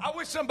 I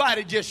wish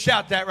somebody just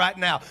shout that right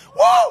now.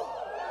 Woo!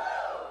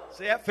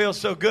 See, that feels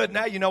so good.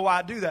 Now you know why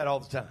I do that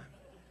all the time.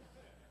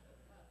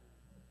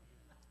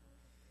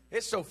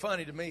 It's so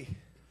funny to me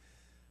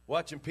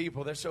watching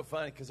people. They're so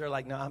funny because they're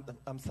like, no,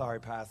 I'm sorry,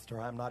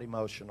 Pastor. I'm not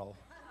emotional.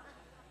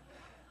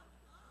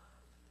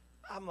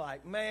 I'm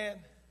like, man,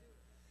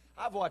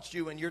 I've watched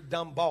you and your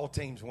dumb ball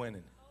teams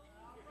winning.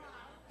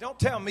 Don't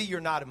tell me you're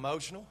not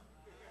emotional.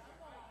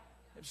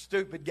 Them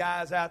stupid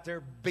guys out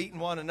there beating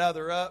one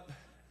another up,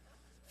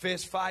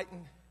 fist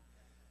fighting.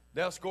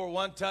 They'll score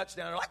one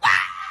touchdown. They're like,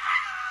 ah!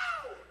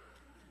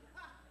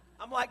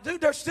 I'm like, dude,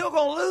 they're still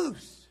going to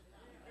lose.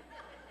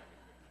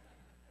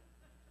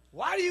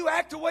 Why do you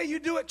act the way you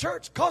do at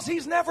church? Because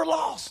he's never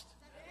lost.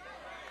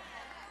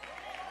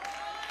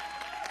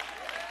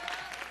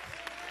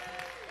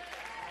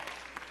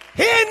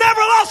 He ain't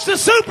never lost the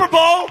Super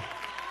Bowl.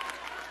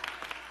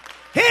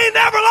 He ain't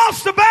never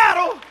lost the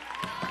battle.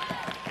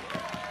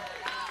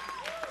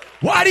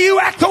 Why do you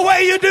act the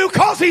way you do?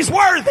 Because he's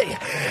worthy.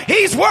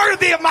 He's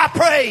worthy of my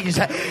praise.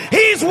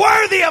 He's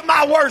worthy of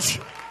my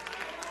worship.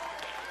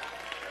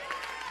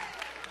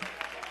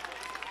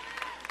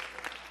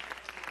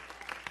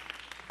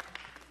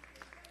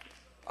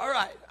 All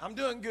right, I'm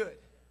doing good.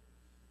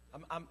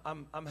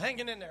 I'm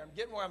hanging in there. I'm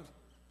getting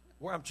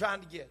where I'm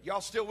trying to get.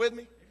 Y'all still with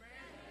me?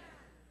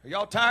 Are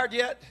y'all tired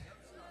yet?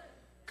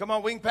 Come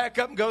on, we can pack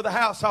up and go to the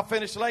house. I'll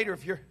finish later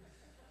if you're...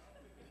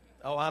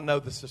 Oh, I know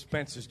the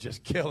suspense is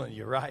just killing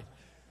you, right?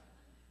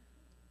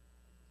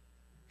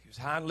 He was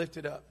high and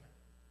lifted up.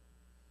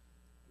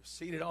 He was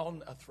seated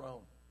on a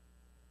throne.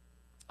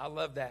 I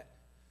love that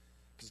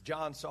because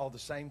John saw the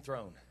same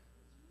throne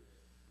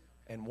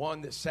and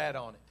one that sat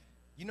on it.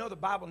 You know the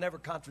Bible never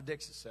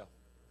contradicts itself.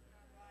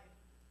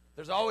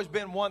 There's always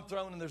been one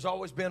throne and there's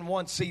always been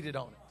one seated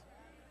on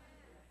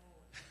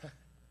it.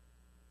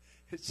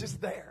 It's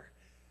just there.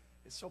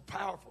 It's so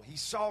powerful. He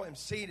saw him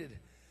seated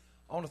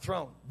on a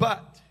throne.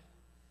 But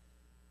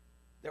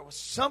there was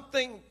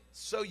something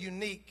so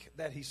unique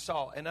that he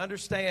saw. And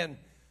understand,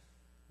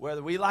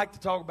 whether we like to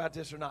talk about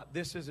this or not,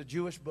 this is a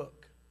Jewish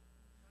book.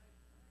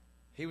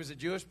 He was a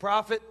Jewish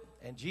prophet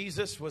and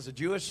Jesus was a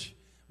Jewish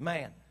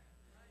man.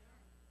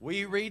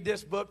 We read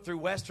this book through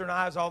Western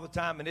eyes all the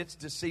time, and it's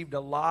deceived a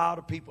lot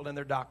of people in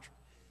their doctrine.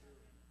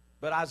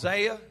 But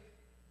Isaiah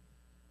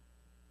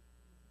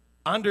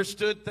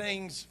understood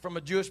things from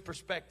a Jewish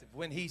perspective.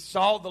 When he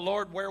saw the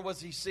Lord, where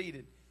was he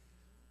seated?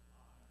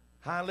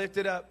 High and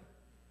lifted up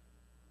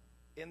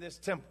in this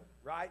temple,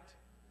 right?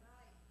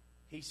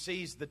 He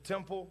sees the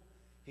temple.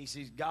 He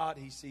sees God.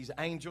 He sees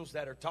angels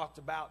that are talked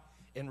about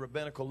in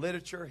rabbinical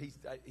literature.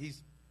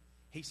 He's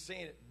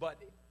seeing it,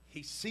 but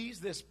he sees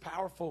this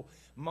powerful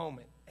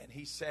moment. And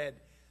he said,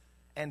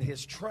 and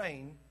his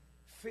train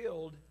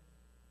filled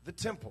the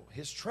temple.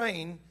 His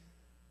train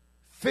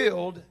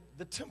filled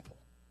the temple.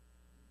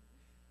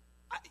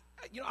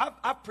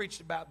 I've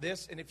preached about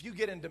this, and if you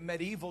get into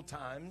medieval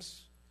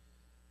times,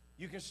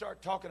 you can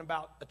start talking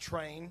about a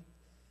train.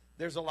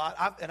 There's a lot,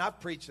 I've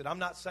preached it. I'm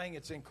not saying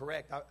it's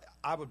incorrect.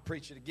 I would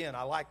preach it again.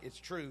 It's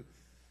true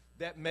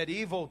that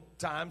medieval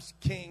times,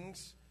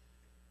 kings,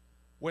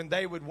 when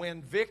they would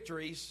win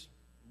victories,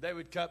 they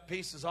would cut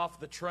pieces off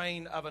the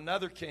train of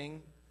another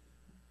king,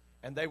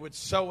 and they would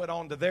sew it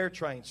onto their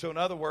train. So in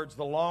other words,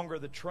 the longer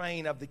the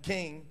train of the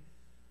king,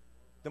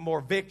 the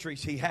more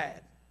victories he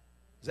had.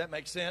 Does that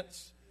make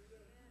sense?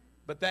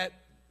 But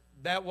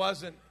that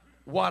wasn't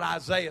what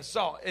Isaiah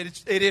saw.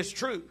 It is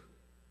true.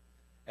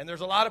 And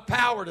there's a lot of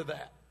power to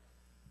that.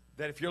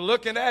 That if you're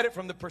looking at it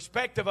from the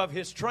perspective of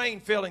his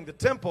train filling the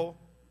temple,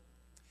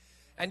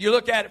 and you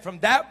look at it from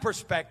that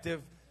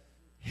perspective,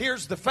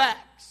 here's the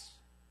facts.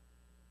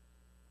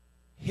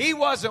 He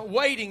wasn't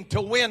waiting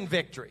to win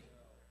victory.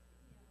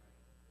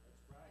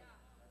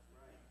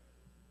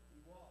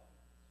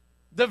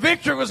 The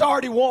victory was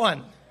already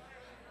won.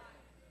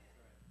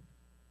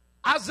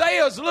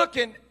 Isaiah's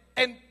looking,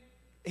 and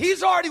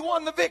he's already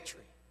won the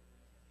victory.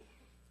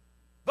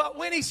 But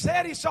when he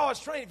said he saw his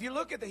train, if you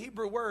look at the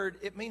Hebrew word,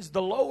 it means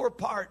the lower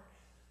part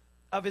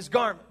of his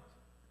garment,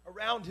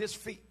 around his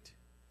feet.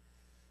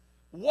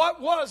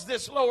 What was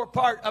this lower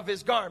part of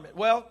his garment?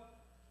 Well,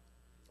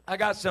 I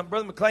got some.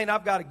 Brother McLean,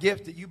 I've got a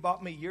gift that you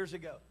bought me years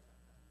ago.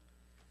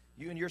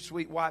 You and your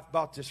sweet wife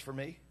bought this for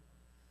me.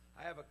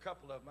 I have a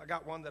couple of them. I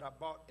got one that I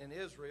bought in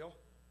Israel,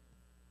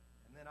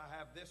 and then I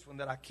have this one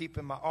that I keep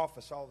in my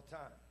office all the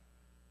time.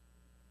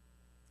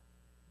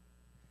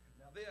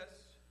 Now this,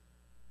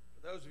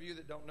 for those of you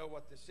that don't know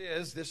what this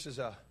is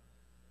a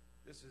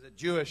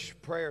Jewish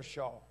prayer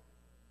shawl.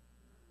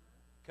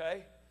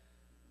 Okay?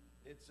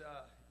 It's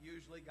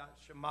usually got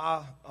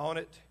Shema on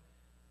it.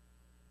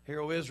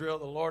 Hear, O Israel,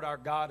 the Lord our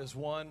God is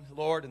one,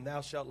 Lord, and thou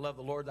shalt love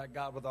the Lord thy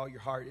God with all your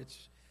heart.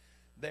 It's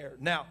there.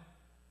 Now,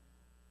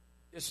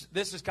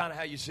 this is kind of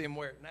how you see them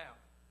wear it now.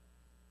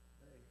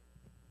 They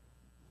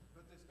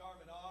put this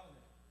garment on and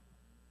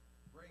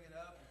bring it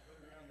up and put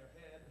it around their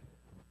head.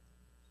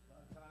 A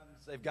lot of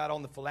times they've got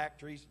on the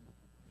phylacteries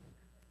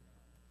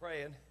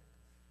praying. And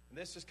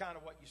this is kind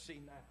of what you see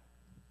now.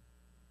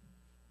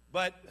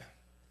 But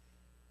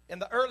in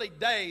the early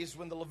days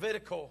when the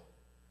Levitical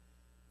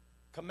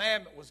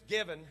commandment was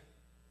given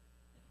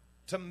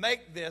to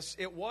make this,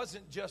 it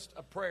wasn't just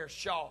a prayer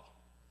shawl.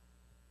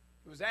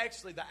 It was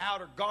actually the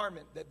outer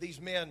garment that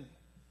these men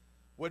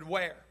would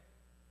wear.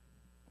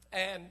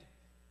 And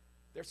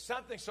there's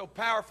something so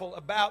powerful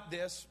about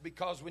this,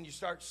 because when you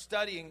start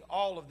studying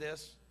all of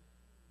this,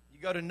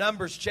 you go to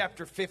Numbers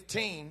chapter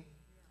 15,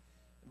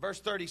 verse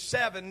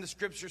 37, the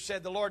scripture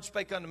said, the Lord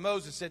spake unto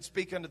Moses, said,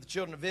 speak unto the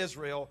children of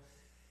Israel,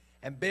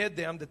 and bid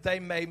them that they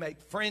may make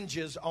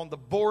fringes on the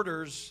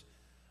borders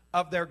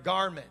of their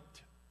garment.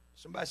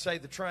 Somebody say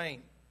the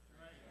train.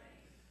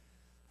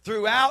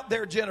 Throughout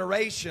their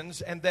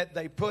generations, and that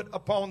they put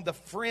upon the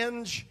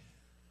fringe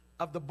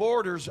of the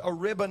borders a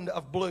ribbon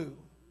of blue.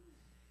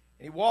 And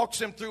he walks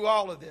them through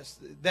all of this,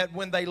 that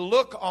when they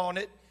look on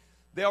it,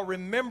 they'll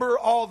remember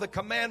all the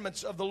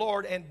commandments of the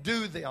Lord and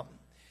do them.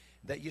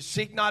 That you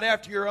seek not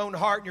after your own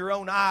heart and your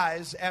own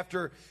eyes,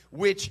 after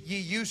which ye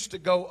used to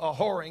go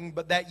a-whoring,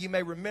 but that ye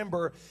may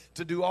remember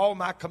to do all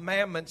my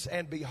commandments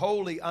and be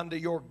holy unto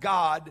your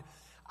God.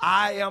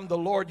 I am the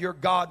Lord your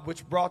God,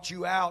 which brought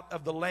you out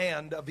of the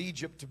land of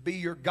Egypt to be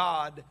your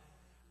God.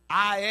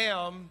 I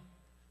am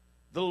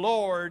the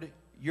Lord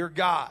your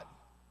God.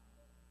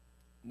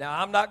 Now,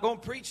 I'm not going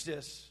to preach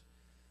this,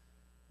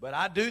 but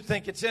I do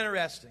think it's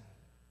interesting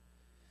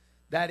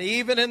that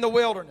even in the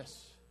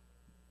wilderness,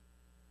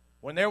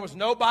 when there was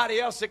nobody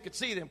else that could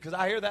see them, because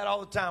I hear that all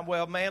the time,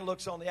 well, man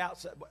looks on the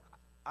outside.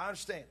 I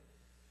understand.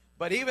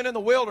 But even in the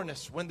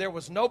wilderness, when there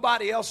was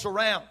nobody else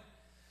around,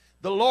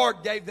 the Lord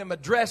gave them a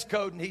dress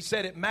code, and he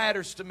said, it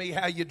matters to me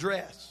how you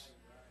dress.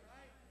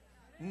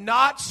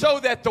 Not so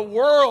that the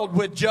world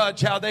would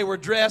judge how they were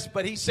dressed,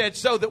 but he said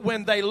so that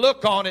when they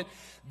look on it,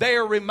 they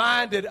are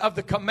reminded of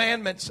the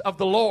commandments of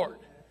the Lord.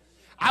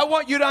 I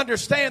want you to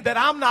understand that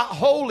I'm not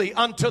holy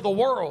unto the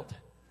world.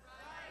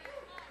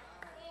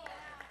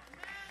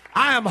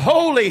 I am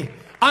holy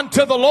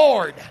unto the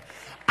Lord.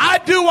 I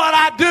do what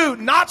I do,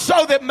 not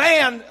so that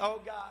man,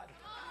 oh God,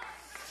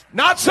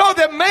 not so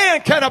that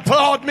man can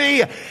applaud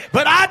me,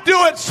 but I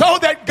do it so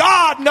that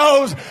God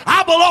knows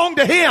I belong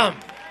to him.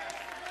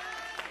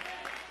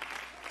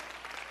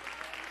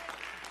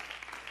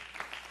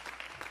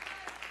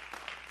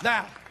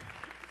 Now,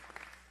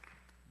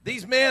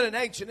 these men in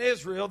ancient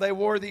Israel, they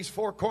wore these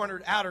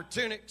four-cornered outer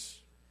tunics.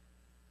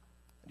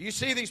 Do you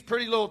see these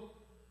pretty little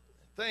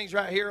things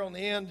right here on the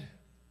end?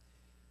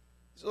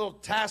 These little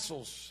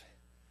tassels.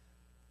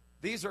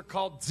 These are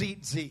called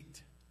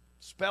tzitzit,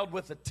 spelled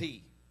with a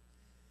T.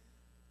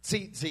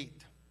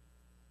 Tzitzit.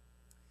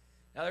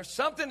 Now, there's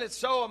something that's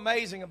so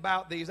amazing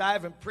about these. I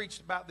haven't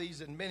preached about these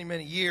in many,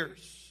 many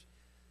years.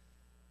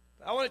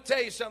 I want to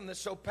tell you something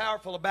that's so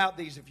powerful about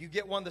these. If you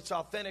get one that's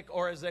authentic,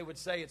 or as they would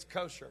say, it's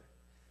kosher.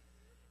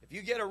 If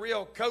you get a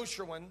real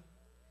kosher one,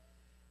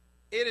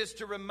 it is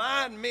to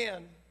remind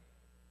men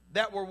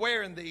that were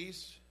wearing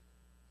these,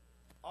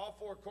 all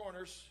four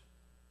corners,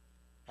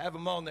 have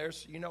them on there,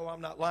 so you know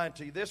I'm not lying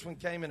to you. This one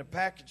came in a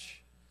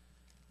package.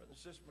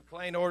 Sister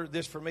McLean ordered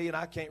this for me, and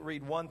I can't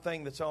read one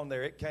thing that's on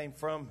there. It came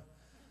from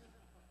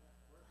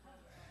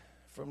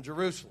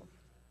Jerusalem.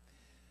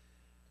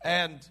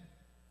 And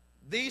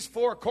these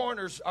four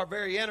corners are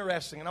very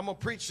interesting, and I'm going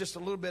to preach just a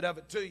little bit of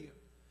it to you.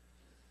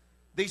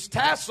 These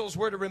tassels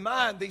were to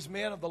remind these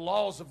men of the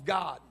laws of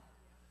God.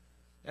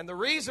 And the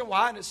reason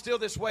why, and it's still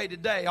this way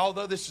today,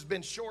 although this has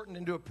been shortened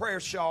into a prayer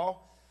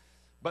shawl,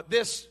 but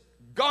this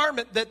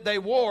garment that they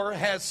wore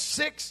has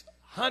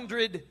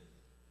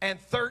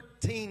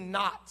 613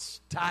 knots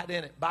tied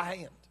in it by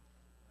hand.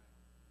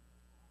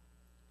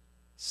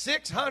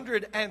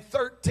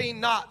 613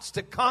 knots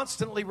to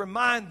constantly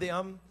remind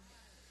them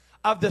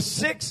of the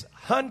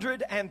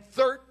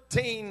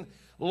 613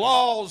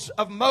 laws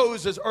of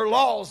Moses, or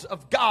laws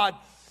of God.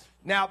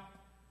 Now,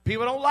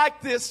 people don't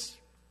like this.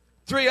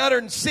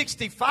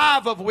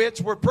 365 of which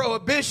were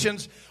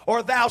prohibitions,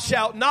 or thou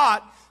shalt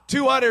not.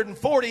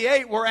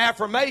 248 were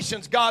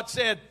affirmations. God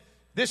said,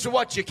 this is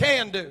what you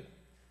can do.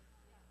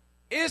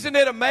 Isn't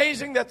it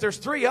amazing that there's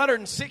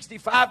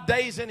 365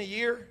 days in a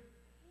year?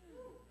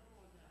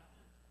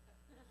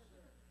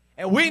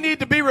 And we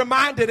need to be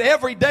reminded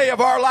every day of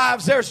our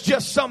lives there's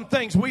just some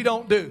things we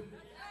don't do.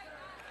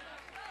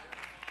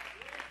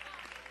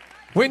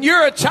 When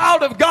you're a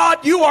child of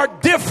God, you are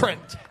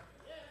different.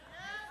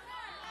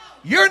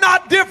 You're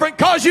not different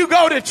because you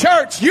go to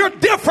church. You're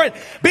different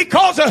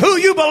because of who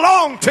you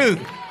belong to.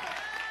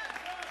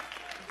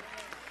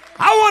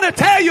 I want to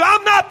tell you,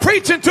 I'm not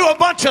preaching to a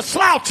bunch of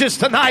slouches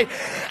tonight.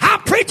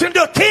 I'm preaching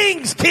to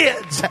King's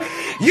kids.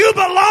 You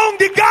belong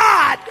to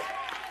God.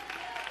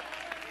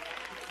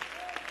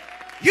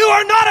 You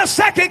are not a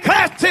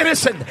second-class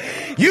citizen.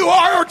 You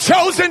are a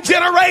chosen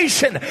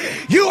generation.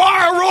 You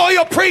are a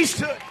royal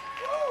priesthood.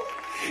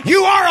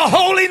 You are a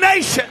holy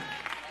nation.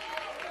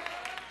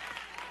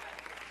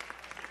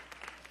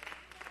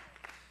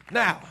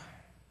 Now,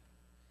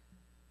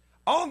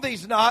 on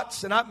these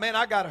knots, and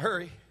I got to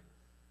hurry,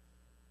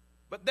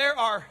 but there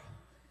are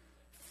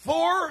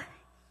 4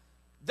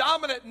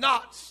 dominant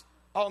knots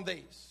on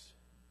these.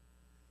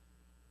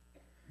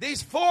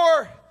 These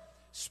 4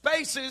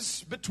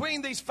 spaces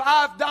between these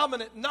 5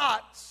 dominant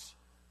knots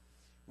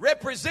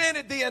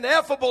represented the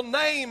ineffable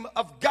name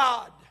of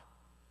God,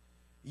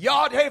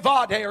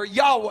 Yod-Heh-Vav-Heh, or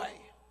Yahweh.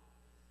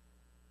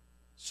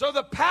 So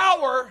the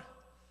power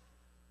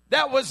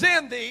that was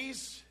in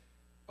these,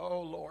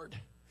 oh Lord,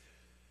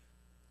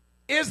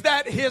 is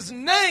that His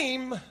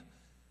name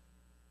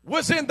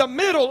was in the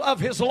middle of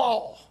His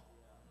law.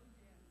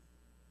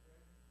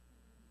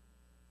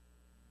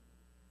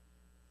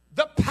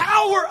 The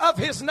power of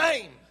His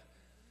name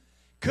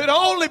could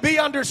only be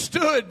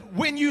understood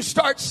when you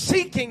start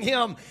seeking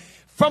Him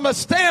from a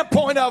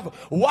standpoint of,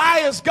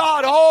 why is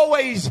God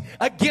always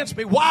against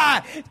me?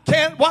 Why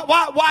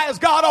is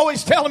God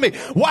always telling me?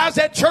 Why is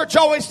that church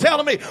always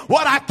telling me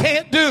what I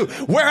can't do,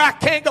 where I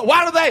can't go?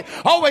 Why do they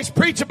always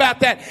preach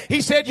about that?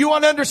 He said, you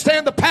want to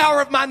understand the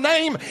power of my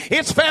name?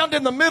 It's found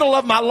in the middle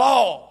of my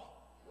law.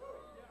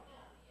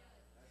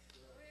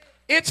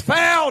 It's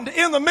found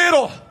in the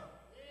middle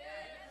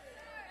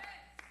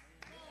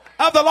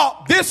of the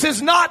law. This is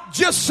not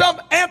just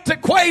some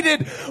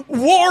antiquated,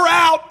 wore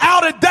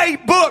out of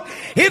date book.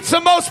 It's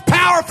the most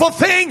powerful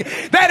thing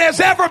that has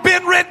ever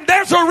been written.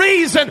 There's a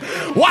reason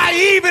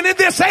why even in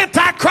this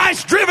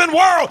antichrist driven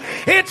world,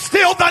 it's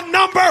still the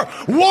number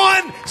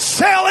 1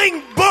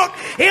 selling book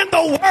in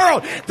the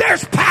world.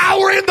 There's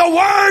power in the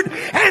Word,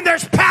 and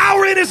there's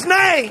power in His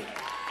name.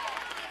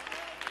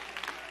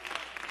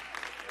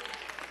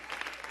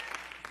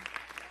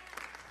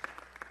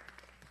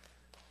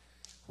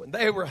 When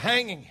they were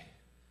hanging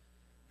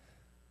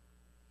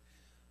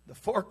the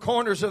 4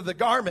 corners of the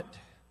garment,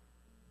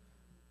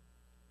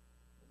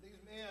 these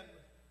men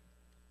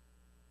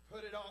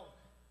put it on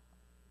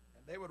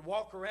and they would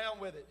walk around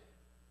with it.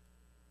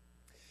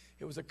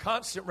 It was a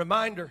constant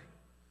reminder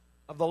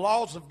of the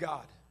laws of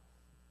God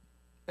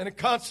and a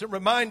constant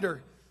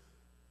reminder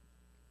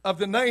of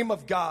the name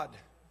of God.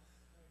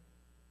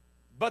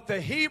 But the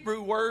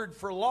Hebrew word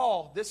for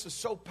law, this is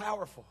so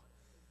powerful.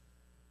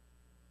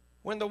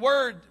 When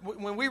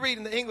we read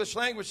in the English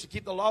language to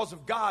keep the laws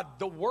of God,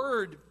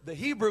 the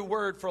Hebrew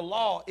word for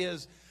law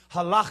is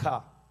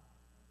halakha.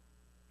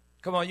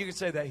 Come on, you can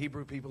say that,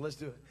 Hebrew people. Let's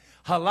do it.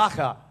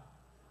 Halakha.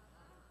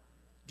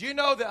 Do you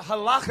know that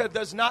halakha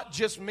does not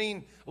just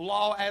mean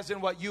law as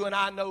in what you and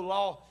I know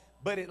law,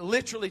 but it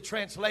literally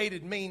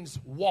translated means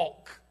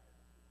walk.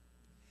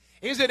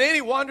 Is it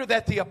any wonder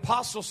that the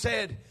apostle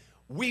said,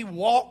 we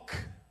walk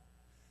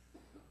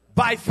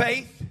by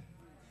faith?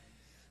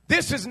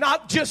 This is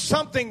not just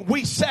something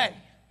we say.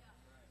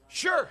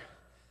 Sure,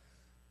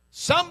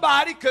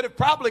 somebody could have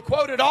probably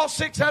quoted all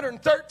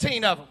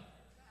 613 of them.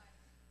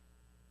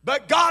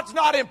 But God's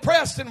not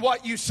impressed in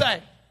what you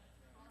say.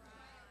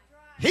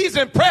 He's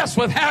impressed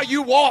with how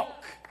you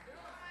walk.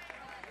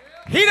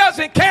 He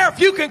doesn't care if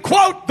you can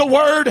quote the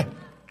Word.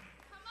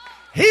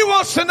 He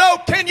wants to know,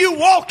 can you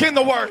walk in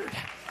the Word?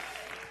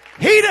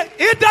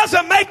 It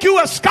doesn't make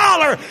you a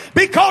scholar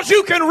because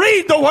you can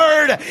read the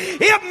Word.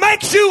 It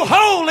makes you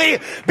holy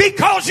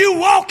because you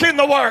walk in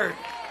the Word.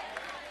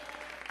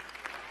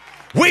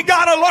 We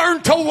got to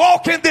learn to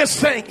walk in this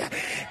thing.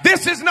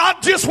 This is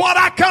not just what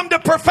I come to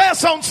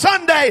profess on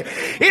Sunday.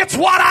 It's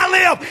what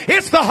I live.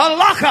 It's the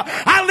halakha.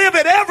 I live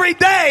it every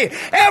day,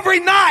 every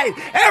night,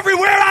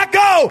 everywhere I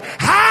go.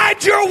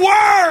 Hide your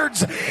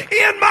words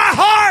in my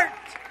heart,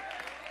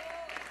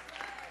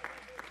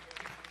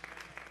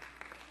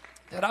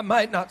 that I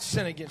might not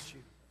sin against you.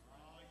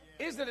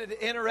 Isn't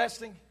it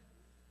interesting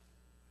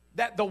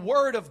that the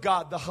Word of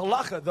God, the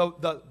halakha,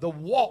 the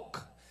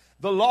walk,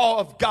 the law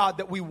of God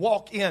that we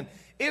walk in,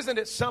 isn't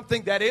it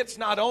something that it's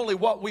not only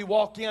what we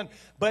walk in,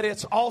 but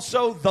it's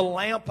also the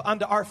lamp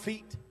unto our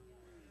feet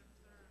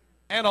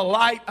and a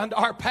light unto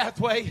our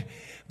pathway?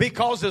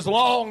 Because as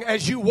long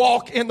as you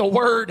walk in the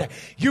Word,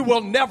 you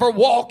will never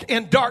walk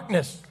in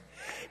darkness.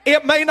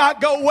 It may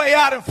not go way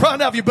out in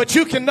front of you, but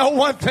you can know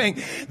one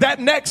thing. That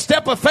next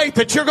step of faith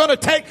that you're going to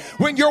take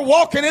when you're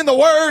walking in the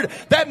Word,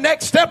 that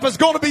next step is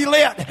going to be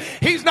lit.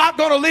 He's not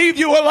going to leave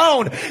you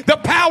alone. The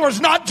power's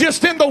not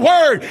just in the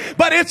Word,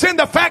 but it's in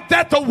the fact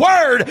that the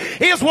Word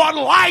is what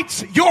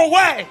lights your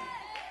way.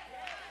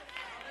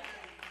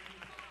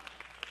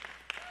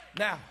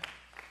 Now,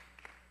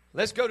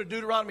 let's go to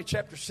Deuteronomy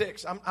chapter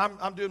 6.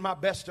 I'm doing my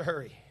best to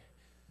hurry.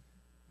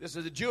 This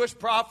is a Jewish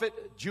prophet,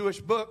 a Jewish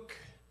book.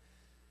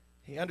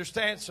 He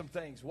understands some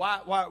things.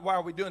 Why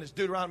are we doing this?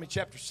 Deuteronomy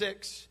chapter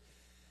 6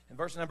 and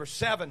verse number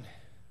 7.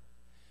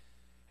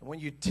 And when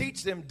you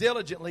teach them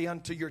diligently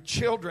unto your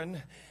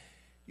children,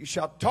 you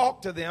shall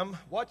talk to them.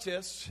 Watch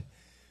this.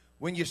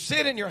 When you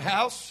sit in your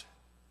house,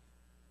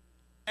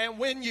 and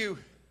when you...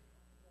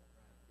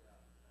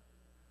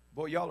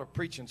 Boy, y'all are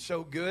preaching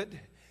so good.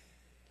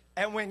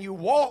 And when you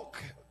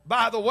walk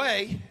by the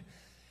way,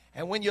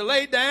 and when you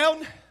lay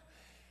down,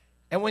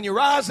 and when you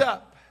rise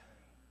up,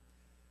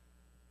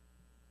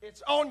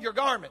 it's on your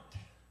garment.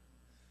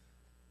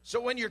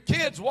 So when your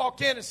kids walk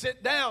in and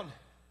sit down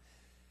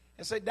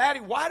and say, Daddy,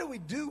 why do we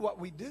do what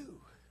we do?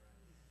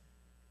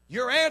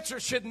 Your answer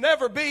should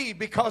never be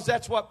because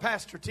that's what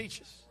Pastor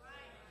teaches.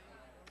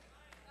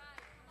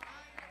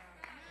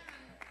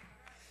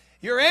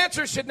 Your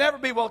answer should never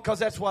be, well, because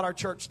that's what our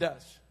church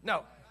does.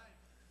 No.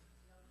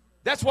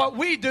 That's what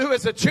we do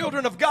as the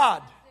children of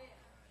God.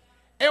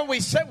 And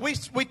we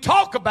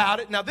talk about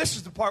it. Now, this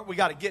is the part we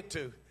got to get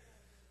to.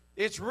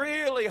 It's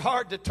really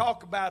hard to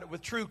talk about it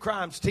with True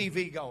Crimes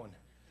TV going.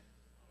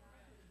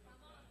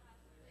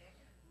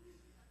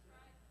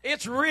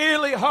 It's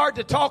really hard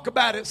to talk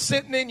about it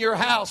sitting in your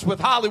house with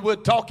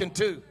Hollywood talking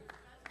too.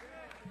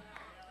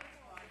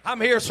 I'm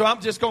here, so I'm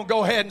just going to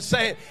go ahead and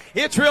say it.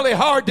 It's really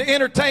hard to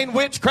entertain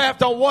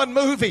witchcraft on one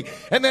movie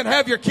and then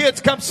have your kids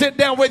come sit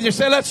down with you and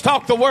say, let's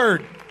talk the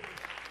word.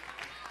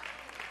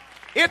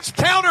 It's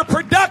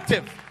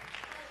counterproductive.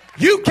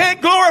 You can't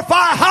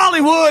glorify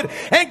Hollywood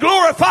and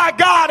glorify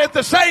God at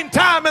the same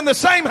time in the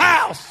same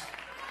house.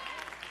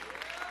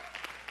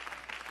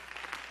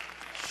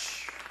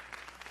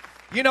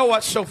 You know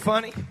what's so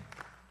funny?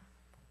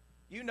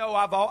 You know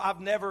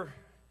I've never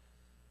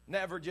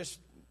just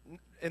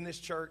in this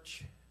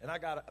church, and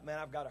I've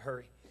got to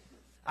hurry.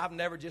 I've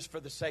never just for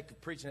the sake of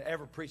preaching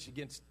ever preached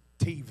against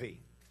TV.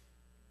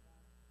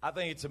 I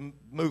think it's a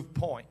moot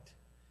point.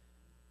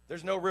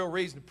 There's no real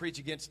reason to preach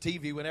against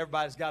TV when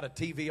everybody's got a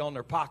TV on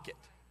their pocket.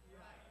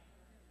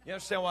 You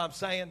understand what I'm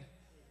saying?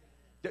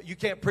 You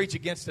can't preach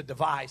against a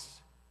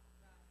device.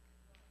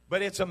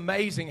 But it's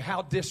amazing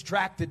how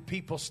distracted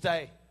people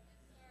stay.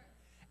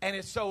 And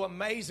it's so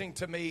amazing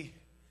to me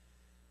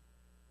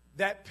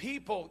that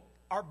people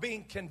are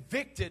being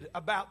convicted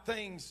about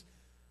things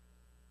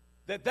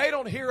that they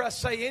don't hear us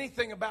say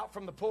anything about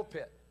from the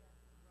pulpit.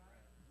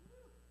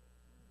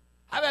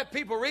 I've had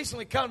people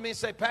recently come to me and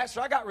say,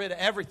 Pastor, I got rid of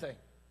everything.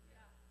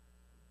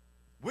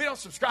 We don't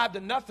subscribe to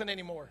nothing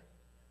anymore.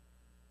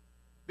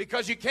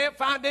 Because you can't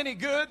find any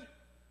good.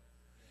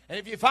 And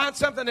if you find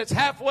something that's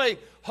halfway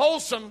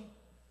wholesome,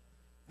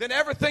 then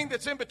everything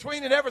that's in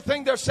between and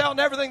everything they're selling,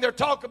 everything they're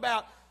talking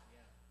about,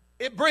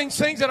 it brings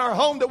things in our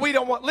home that we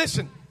don't want.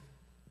 Listen,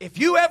 if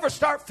you ever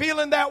start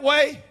feeling that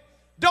way,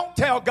 don't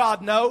tell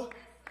God no.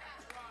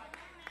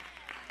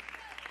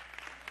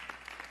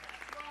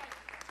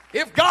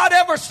 If God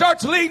ever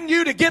starts leading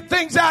you to get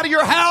things out of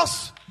your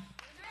house,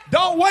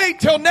 don't wait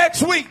till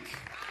next week.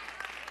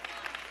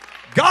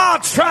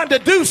 God's trying to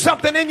do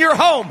something in your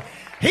home.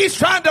 He's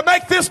trying to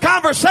make this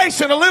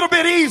conversation a little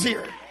bit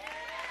easier.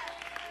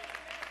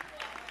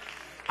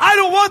 I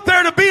don't want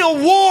there to be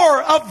a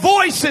war of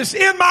voices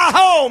in my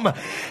home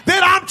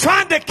that I'm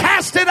trying to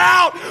cast it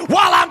out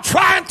while I'm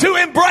trying to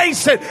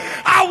embrace it.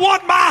 I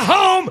want my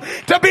home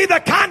to be the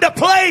kind of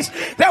place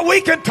that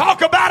we can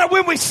talk about it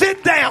when we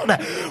sit down.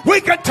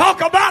 We can talk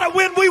about it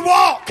when we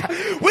walk.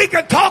 We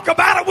can talk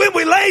about it when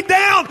we lay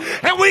down.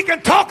 And we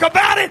can talk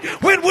about it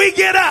when we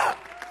get up.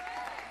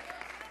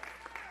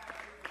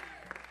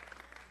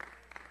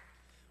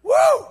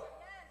 Woo!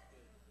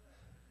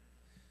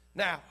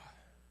 Now,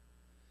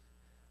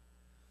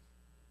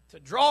 to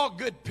draw a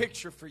good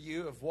picture for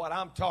you of what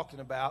I'm talking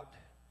about,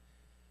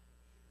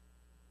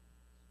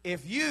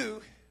 if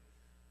you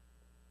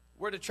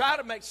were to try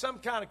to make some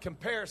kind of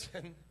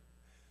comparison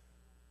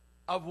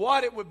of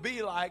what it would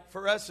be like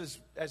for us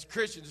as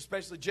Christians,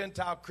 especially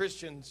Gentile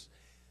Christians,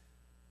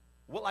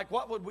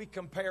 what would we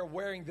compare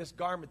wearing this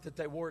garment that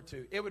they wore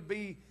to? It would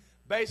be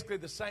basically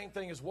the same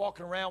thing as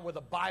walking around with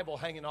a Bible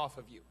hanging off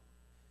of you.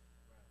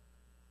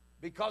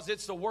 Because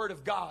it's the Word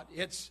of God.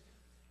 It's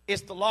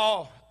the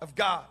law of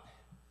God.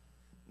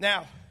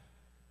 Now,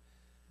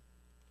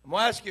 I'm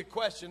going to ask you a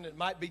question that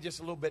might be just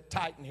a little bit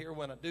tight in here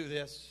when I do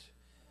this.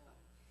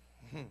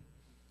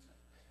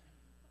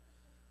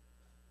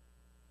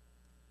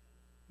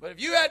 But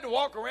if you had to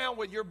walk around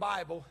with your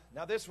Bible,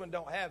 now this one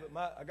don't have it.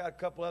 I got a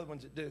couple other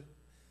ones that do.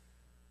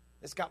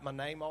 It's got my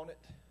name on it.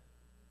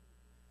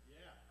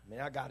 I mean,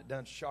 I got it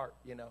done sharp,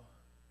 you know.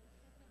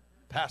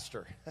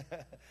 Pastor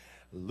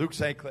Luke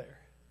St. Clair.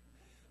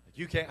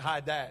 You can't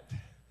hide that.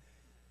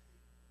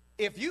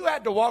 If you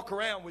had to walk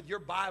around with your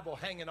Bible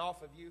hanging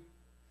off of you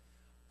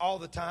all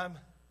the time,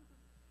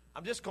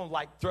 I'm just going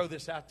to throw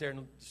this out there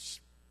and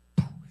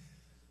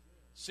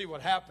see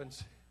what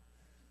happens.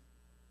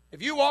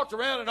 If you walked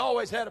around and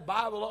always had a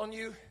Bible on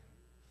you,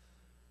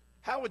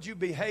 how would you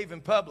behave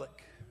in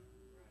public?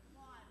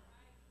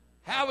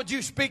 How would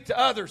you speak to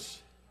others?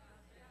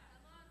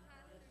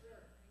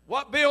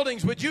 What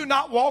buildings would you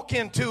not walk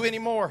into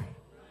anymore?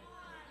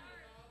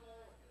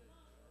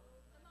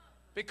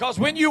 Because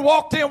when you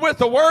walked in with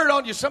the word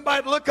on you,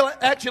 somebody looked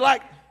at you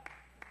like,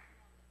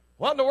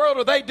 what in the world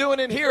are they doing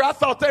in here? I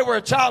thought they were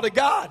a child of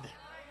God.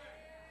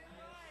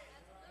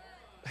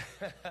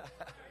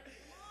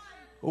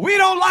 We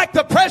don't like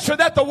the pressure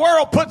that the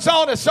world puts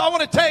on us. So I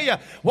want to tell you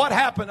what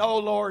happened. Oh,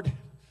 Lord,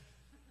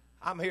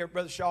 I'm here,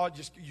 Brother Shaw.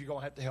 You're going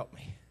to have to help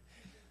me.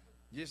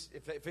 Just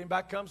if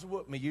anybody comes to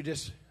whoop me,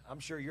 I'm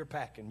sure you're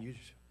packing. You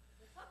just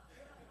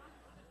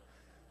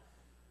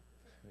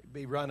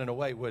be running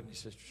away, wouldn't you,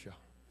 Sister Shaw?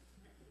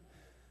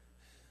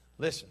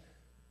 Listen,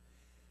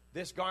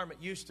 this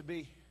garment used to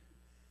be,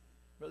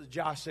 Brother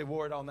Josh said,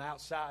 wore it on the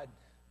outside.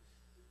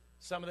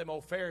 Some of them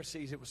old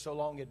Pharisees, it was so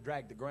long it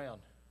dragged the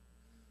ground.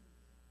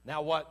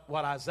 Now what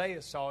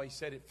Isaiah saw, he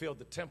said it filled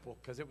the temple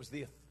because it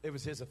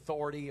was his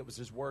authority, it was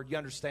his word. You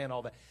understand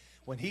all that.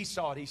 When he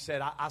saw it, he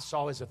said, I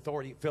saw his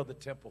authority, it filled the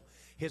temple.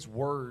 His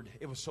word,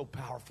 it was so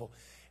powerful.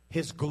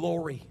 His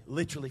glory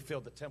literally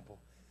filled the temple.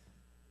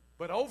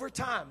 But over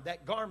time,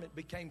 that garment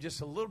became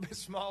just a little bit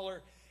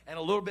smaller and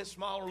a little bit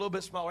smaller, a little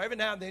bit smaller. Every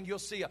now and then you'll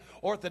see an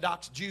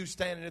Orthodox Jew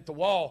standing at the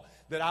wall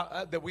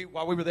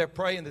while we were there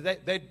praying.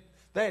 They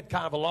had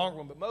kind of a long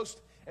one, but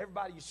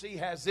everybody you see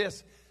has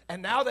this.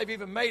 And now they've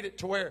even made it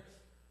to where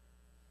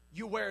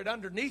you wear it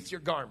underneath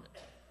your garment.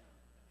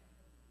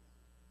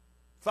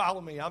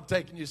 Follow me, I'm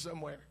taking you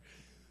somewhere.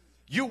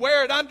 You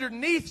wear it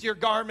underneath your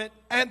garment,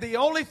 and the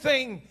only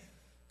thing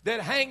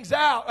that hangs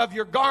out of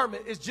your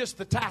garment is just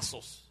the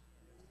tassels.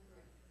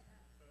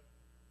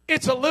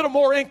 It's a little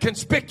more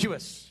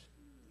inconspicuous.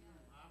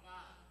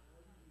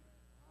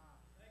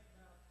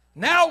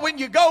 Now when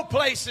you go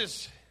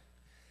places,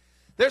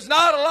 there's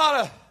not a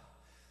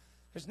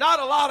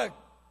lot of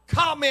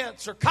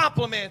comments or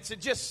compliments.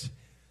 It's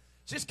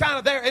just kind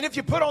of there. And if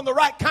you put on the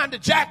right kind of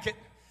jacket,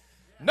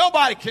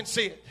 nobody can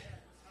see it.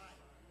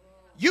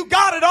 You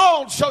got it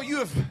on, so you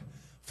have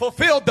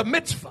fulfilled the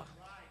mitzvah.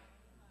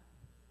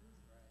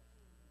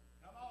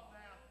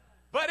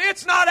 But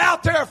it's not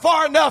out there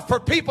far enough for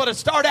people to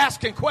start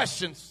asking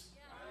questions.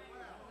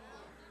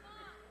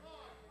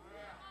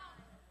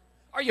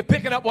 Are you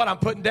picking up what I'm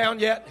putting down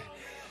yet?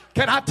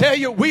 Can I tell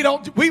you, we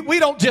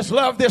don't just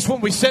love this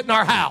when we sit in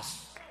our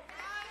house.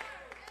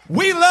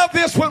 We love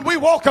this when we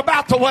walk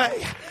about the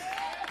way.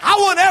 I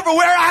want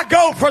everywhere I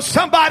go for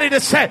somebody to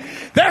say,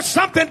 there's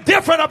something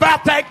different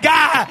about that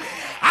guy.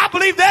 I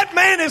believe that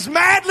man is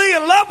madly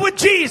in love with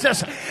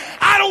Jesus.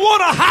 I don't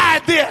want to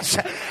hide this.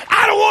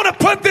 I don't want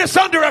to put this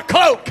under a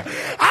cloak.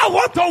 I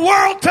want the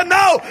world to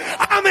know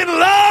I'm in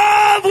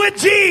love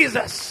with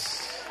Jesus.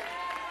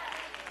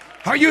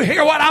 Are you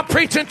hear what I'm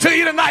preaching to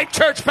you tonight,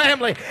 church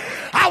family?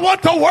 I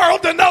want the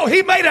world to know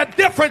He made a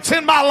difference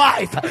in my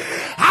life.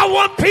 I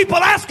want people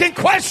asking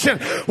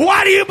questions.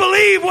 Why do you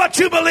believe what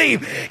you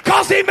believe?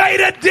 Because He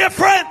made a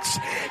difference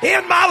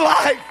in my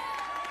life.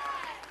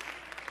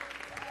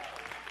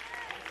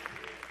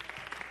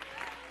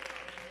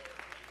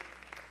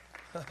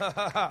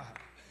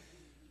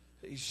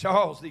 These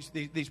shawls,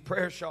 these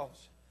prayer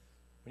shawls.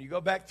 When you go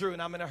back through,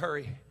 and I'm in a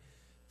hurry,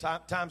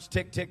 time's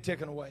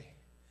ticking away.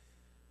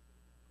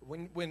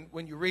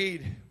 When you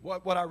read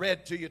what I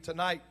read to you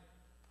tonight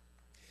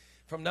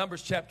from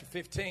Numbers chapter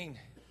 15,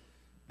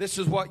 this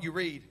is what you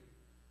read.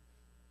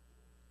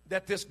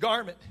 That this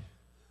garment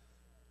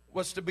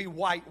was to be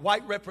white.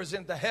 White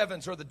represent the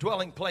heavens or the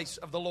dwelling place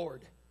of the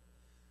Lord.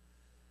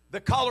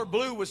 The color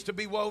blue was to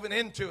be woven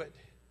into it.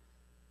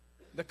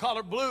 The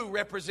color blue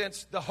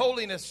represents the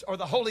holiness or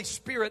the Holy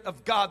Spirit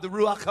of God, the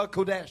Ruach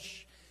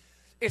HaKodesh.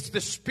 It's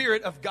the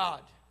Spirit of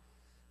God.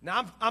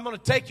 Now, I'm going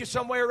to take you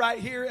somewhere right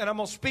here, and I'm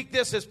going to speak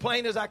this as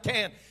plain as I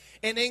can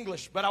in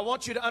English. But I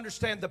want you to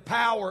understand the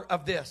power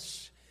of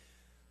this.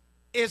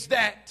 Is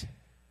that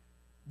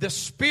the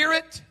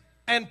Spirit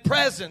and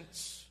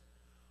presence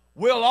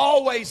will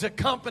always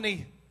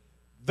accompany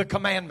the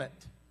commandment.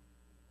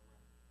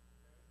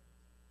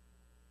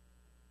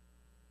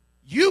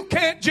 You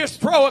can't just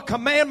throw a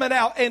commandment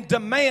out and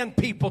demand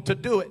people to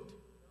do it.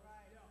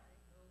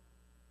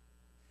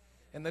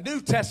 In the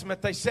New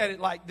Testament, they said it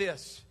like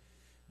this.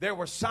 There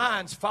were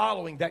signs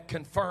following that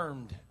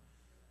confirmed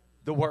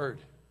the word.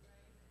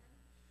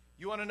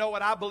 You want to know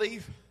what I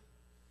believe?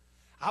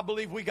 I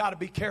believe we got to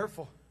be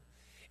careful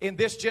in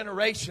this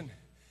generation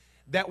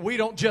that we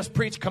don't just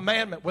preach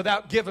commandment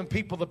without giving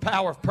people the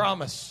power of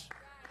promise.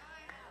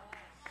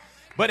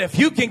 But if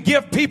you can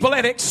give people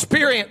an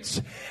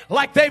experience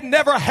like they've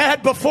never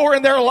had before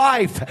in their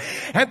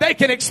life, and they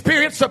can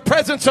experience the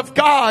presence of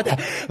God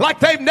like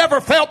they've never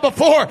felt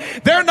before,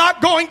 they're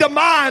not going to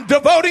mind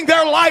devoting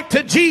their life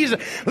to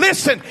Jesus.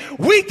 Listen,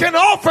 we can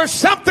offer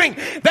something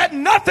that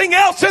nothing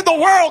else in the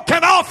world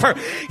can offer.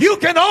 You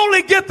can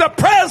only get the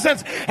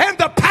presence and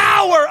the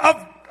power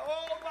of,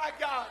 oh my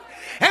God,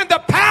 and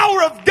the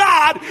power of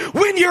God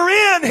when you're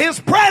in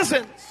His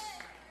presence.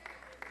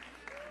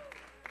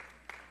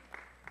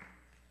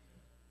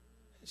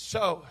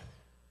 So,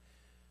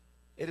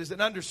 it is an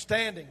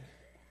understanding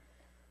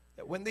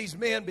that when these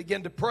men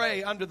begin to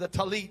pray under the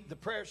talit, the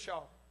prayer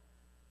shawl,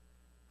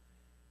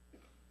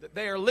 that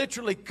they are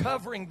literally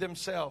covering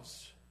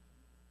themselves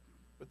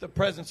with the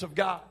presence of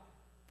God.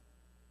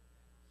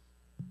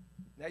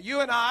 Now,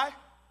 you and I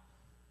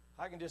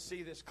can just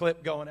see this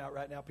clip going out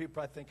right now. People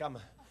probably think I'm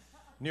a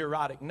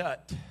neurotic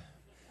nut.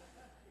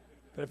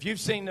 But if you've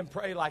seen them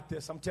pray like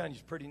this, I'm telling you,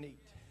 it's pretty neat.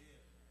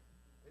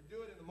 They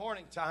do it in the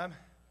morning time.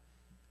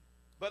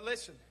 But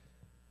listen,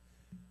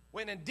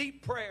 when in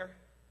deep prayer,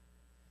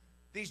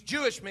 these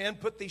Jewish men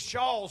put these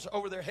shawls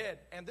over their head.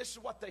 And this is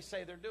what they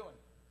say they're doing.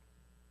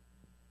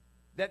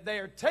 That they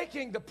are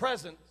taking the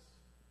presence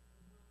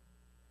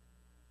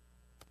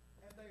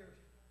and they are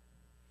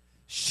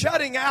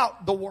shutting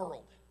out the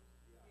world.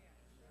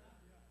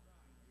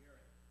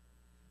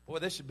 Boy,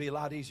 this would be a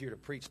lot easier to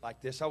preach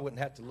like this. I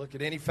wouldn't have to look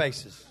at any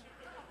faces.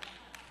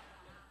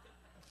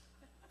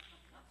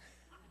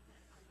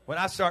 When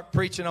I start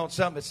preaching on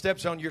something that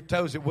steps on your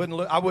toes,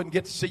 I wouldn't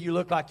get to see you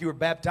look like you were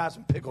baptized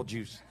in pickle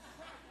juice.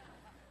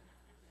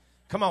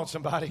 Come on,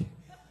 somebody.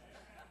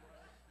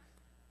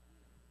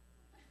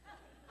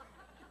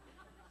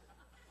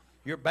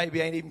 Your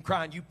baby ain't even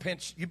crying. You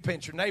pinch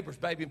your neighbor's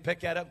baby and pick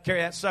that up and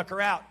carry that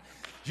sucker out.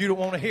 You don't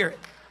want to hear it.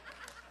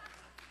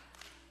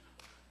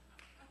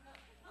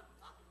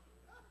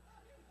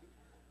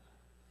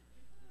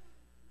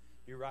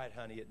 You're right,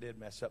 honey. It did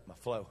mess up my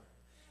flow.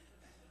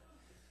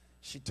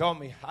 She told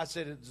me, I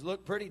said, it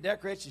looked pretty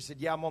decorated. She said,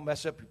 yeah, I'm going to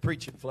mess up your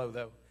preaching flow,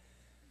 though.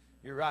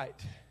 You're right.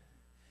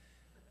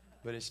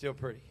 But it's still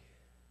pretty.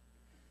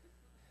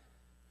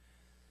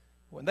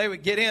 When they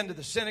would get into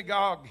the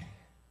synagogue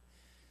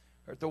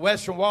or at the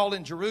Western Wall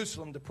in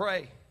Jerusalem to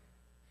pray,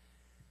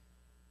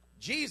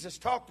 Jesus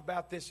talked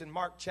about this in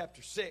Mark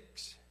chapter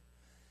 6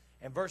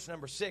 and verse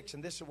number 6.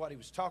 And this is what he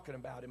was talking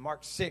about in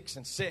Mark 6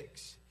 and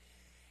 6.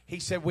 He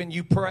said, when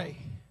you pray,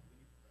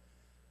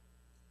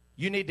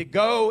 you need to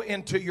go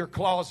into your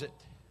closet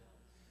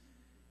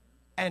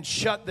and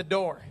shut the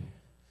door.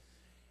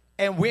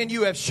 And when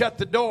you have shut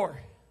the door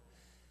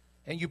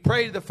and you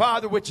pray to the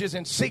Father which is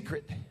in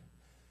secret,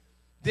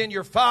 then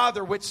your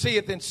Father which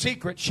seeth in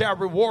secret shall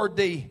reward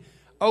thee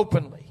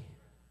openly.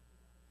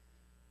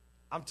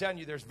 I'm telling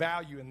you, there's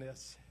value in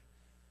this.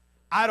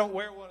 I don't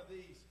wear one of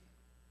these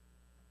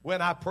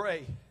when I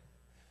pray.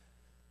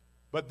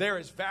 But there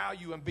is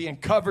value in being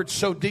covered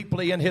so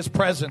deeply in His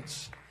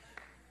presence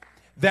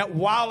that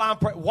while I'm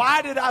praying.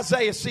 Why did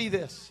Isaiah see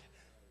this?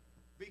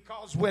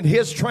 Because when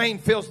his train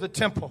fills the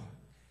temple,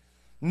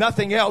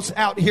 nothing else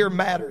out here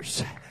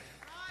matters.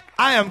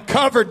 I am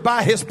covered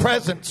by His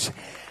presence.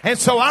 And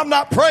so I'm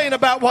not praying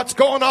about what's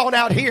going on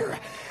out here.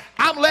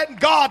 I'm letting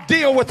God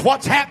deal with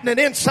what's happening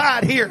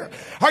inside here.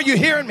 Are you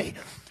hearing me?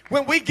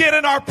 When we get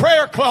in our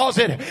prayer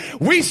closet,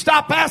 we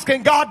stop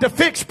asking God to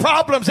fix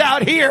problems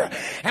out here,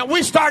 and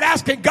we start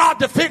asking God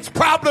to fix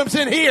problems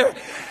in here.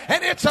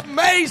 And it's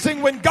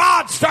amazing when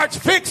God starts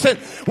fixing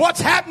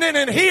what's happening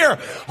in here,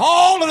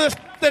 all of this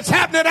that's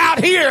happening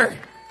out here.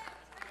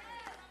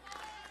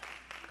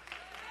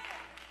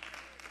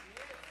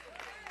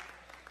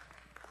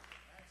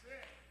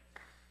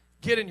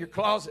 Get in your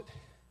closet.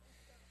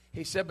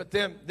 He said, but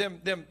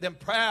them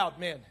proud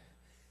men,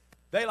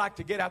 they like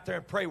to get out there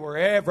and pray where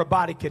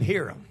everybody could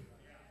hear them.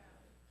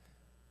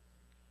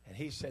 And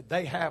he said,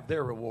 they have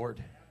their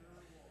reward.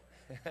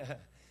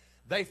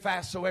 They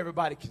fast so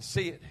everybody can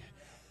see it.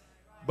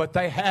 But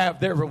they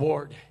have their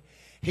reward.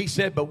 He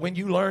said, but when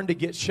you learn to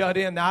get shut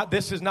in, now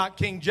this is not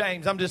King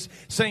James. I'm just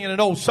singing an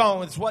old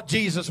song. It's what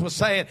Jesus was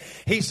saying.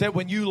 He said,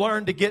 when you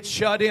learn to get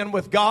shut in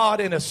with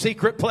God in a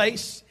secret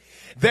place,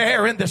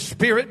 there in the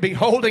Spirit,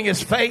 beholding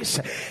His face.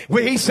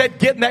 When He said,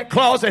 get in that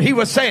closet, He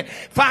was saying,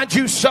 find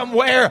you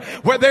somewhere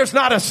where there's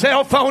not a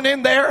cell phone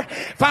in there.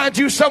 Find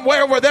you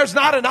somewhere where there's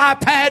not an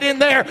iPad in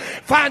there.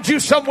 Find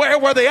you somewhere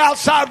where the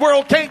outside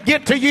world can't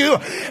get to you,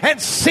 and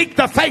seek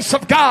the face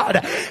of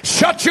God.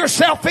 Shut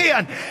yourself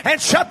in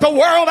and shut the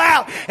world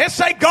out and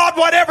say, God,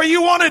 whatever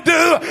you want to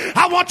do,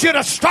 I want you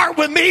to start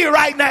with me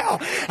right now.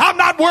 I'm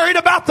not worried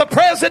about the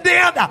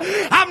president.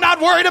 I'm not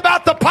worried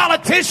about the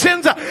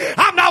politicians.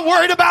 I'm not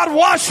worried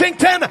about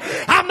Washington.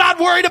 I'm not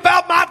worried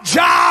about my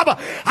job.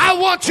 I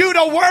want you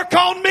to work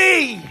on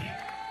me.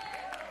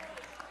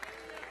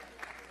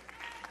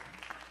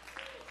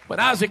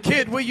 When I was a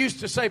kid, we used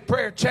to say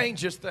prayer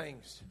changes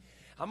things.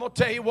 I'm going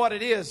to tell you what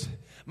it is.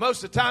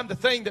 Most of the time, the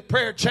thing that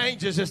prayer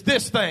changes is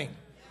this thing.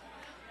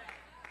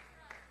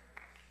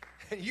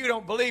 You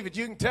don't believe it.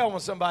 You can tell when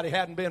somebody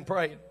hadn't been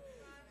praying.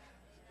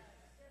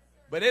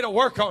 But it'll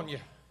work on you.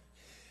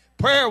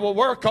 Prayer will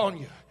work on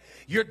you.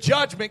 Your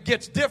judgment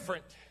gets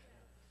different.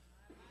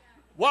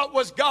 What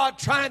was God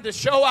trying to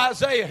show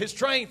Isaiah? His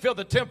train filled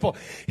the temple.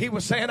 He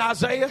was saying,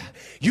 Isaiah,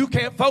 you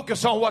can't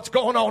focus on what's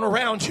going on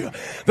around you.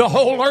 The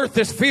whole earth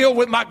is filled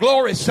with my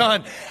glory,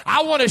 son.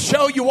 I want to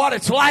show you what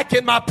it's like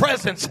in my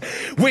presence.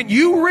 When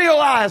you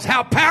realize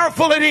how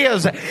powerful it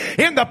is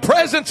in the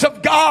presence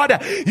of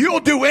God,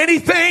 you'll do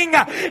anything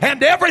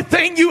and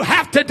everything you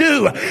have to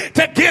do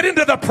to get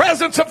into the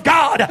presence of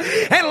God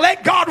and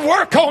let God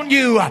work on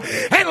you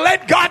and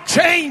let God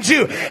change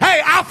you.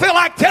 Hey, I feel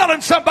like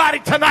telling somebody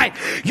tonight,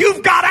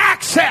 you've got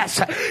access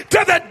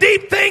to the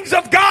deep things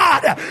of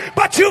God,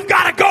 but you've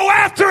got to go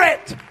after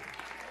it.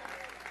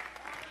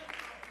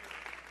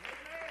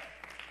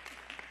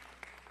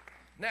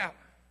 Now,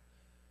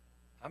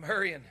 I'm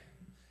hurrying.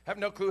 I have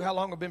no clue how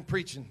long I've been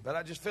preaching, but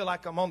I just feel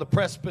like I'm on the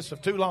precipice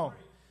of too long.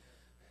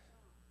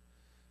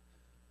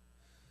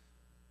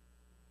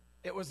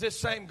 It was this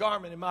same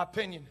garment, in my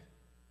opinion.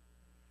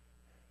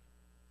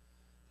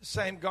 The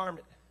same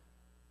garment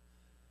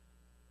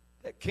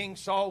that King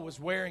Saul was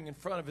wearing in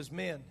front of his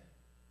men.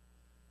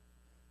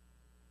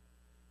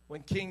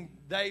 When King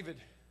David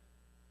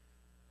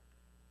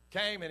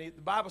came, and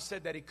the Bible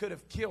said that he could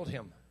have killed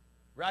him,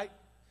 right?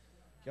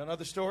 Y'all know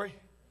the story?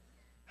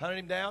 Hunted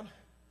him down.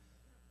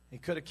 He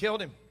could have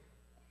killed him.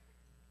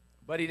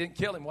 But he didn't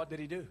kill him. What did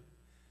he do?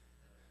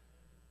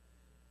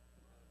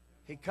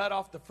 He cut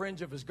off the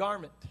fringe of his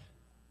garment.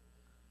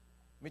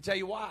 Let me tell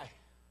you why.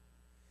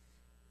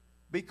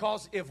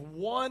 Because if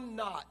one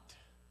knot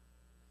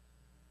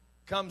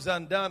comes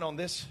undone on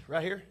this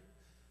right here,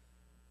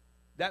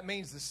 that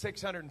means the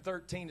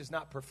 613 is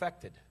not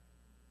perfected.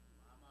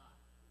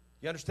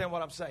 You understand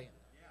what I'm saying?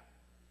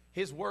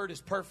 His word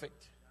is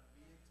perfect.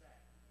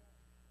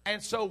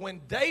 And so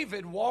when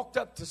David walked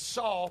up to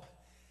Saul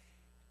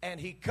and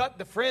he cut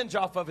the fringe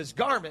off of his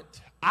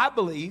garment, I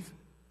believe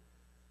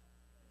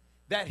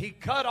that he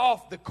cut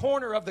off the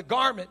corner of the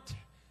garment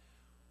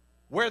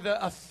where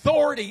the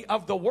authority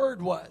of the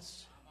word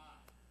was.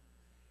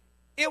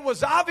 It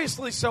was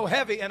obviously so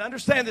heavy, and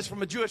understand this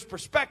from a Jewish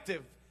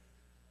perspective.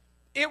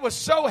 It was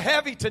so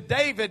heavy to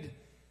David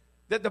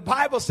that the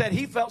Bible said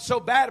he felt so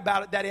bad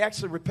about it that he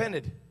actually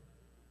repented.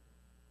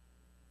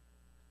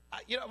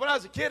 You know, when I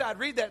was a kid, I'd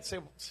read that and say,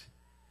 well,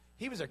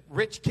 he was a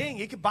rich king.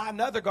 He could buy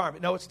another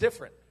garment. No, it's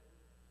different.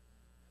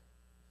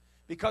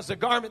 Because the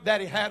garment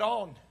that he had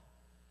on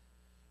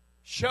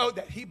showed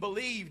that he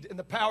believed in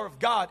the power of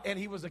God and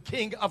he was a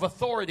king of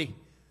authority.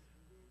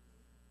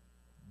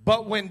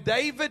 But when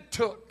David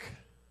took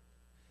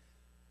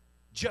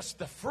just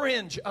the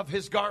fringe of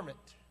his garment,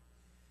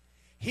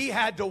 he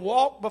had to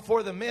walk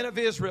before the men of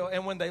Israel,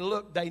 and when they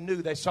looked, they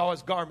knew. They saw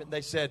his garment, and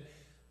they said,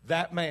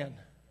 that man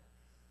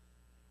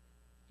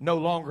no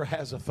longer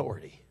has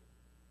authority.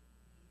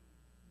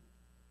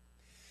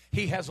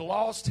 He has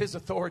lost his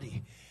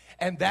authority.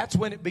 And that's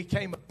when it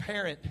became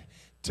apparent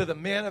to the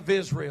men of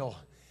Israel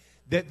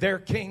that their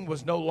king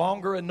was no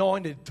longer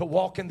anointed to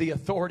walk in the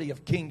authority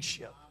of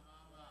kingship.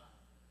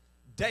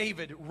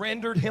 David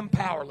rendered him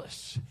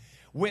powerless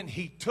when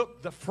he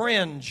took the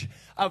fringe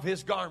of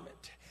his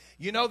garment.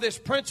 You know, this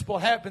principle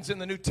happens in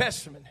the New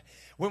Testament.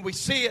 When we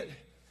see it,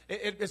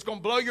 it's going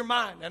to blow your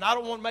mind. And I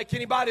don't want to make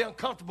anybody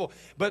uncomfortable.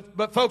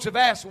 But folks have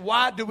asked,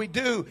 why do we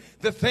do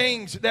the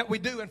things that we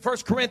do? In 1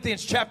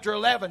 Corinthians chapter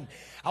 11,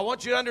 I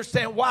want you to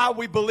understand why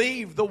we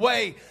believe the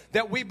way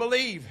that we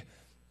believe.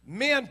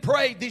 Men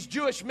prayed, these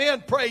Jewish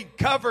men prayed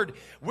covered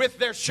with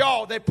their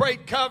shawl. They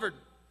prayed covered.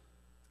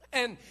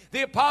 And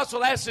the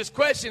apostle asked this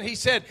question. He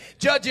said,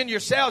 judge in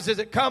yourselves, is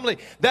it comely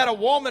that a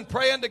woman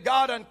pray unto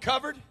God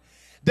uncovered?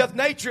 Doth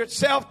nature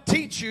itself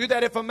teach you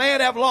that if a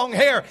man have long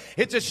hair,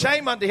 it's a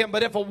shame unto him?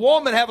 But if a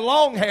woman have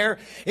long hair,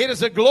 it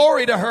is a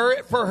glory to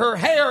her, for her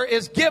hair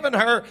is given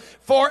her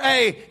for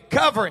a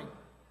covering.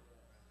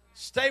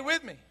 Stay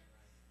with me.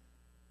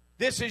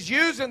 This is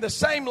using the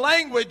same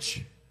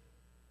language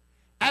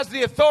as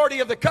the authority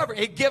of the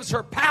covering. It gives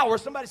her power.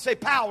 Somebody say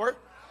power.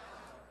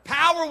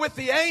 Power with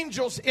the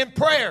angels in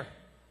prayer.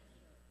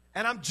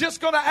 And I'm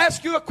just going to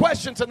ask you a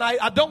question tonight.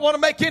 I don't want to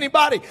make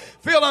anybody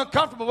feel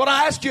uncomfortable, but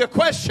I ask you a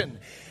question.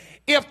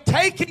 If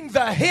taking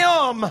the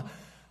hem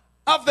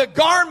of the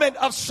garment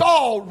of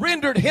Saul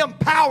rendered him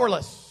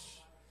powerless,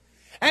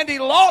 and he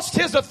lost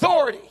his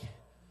authority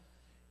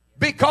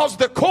because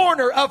the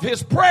corner of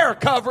his prayer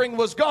covering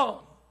was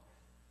gone,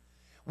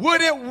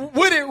 would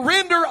it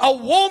render a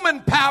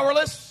woman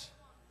powerless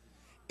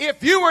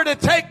if you were to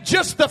take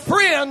just the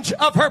fringe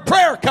of her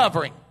prayer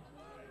covering?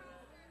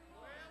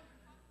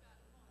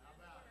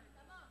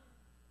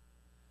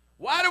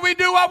 Why do we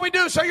do what we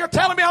do? So you're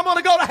telling me I'm going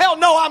to go to hell?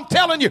 No, I'm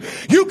telling you,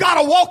 you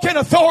got to walk in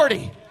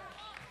authority.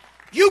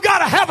 You got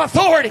to have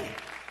authority.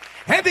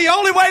 And the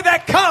only way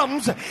that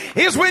comes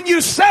is when you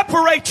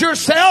separate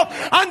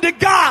yourself unto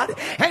God.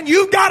 And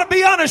you've got to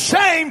be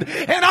unashamed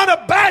and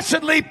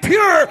unabashedly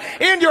pure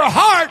in your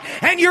heart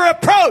and your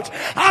approach.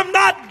 I'm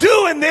not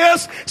doing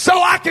this so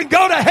I can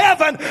go to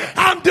heaven.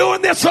 I'm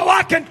doing this so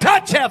I can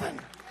touch heaven.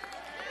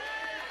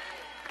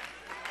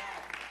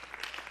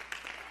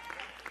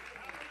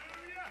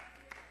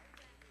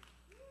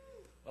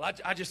 Well,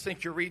 I just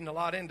think you're reading a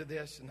lot into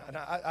this. And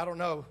I don't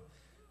know,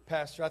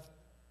 Pastor.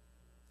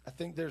 I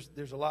think there's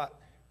a lot.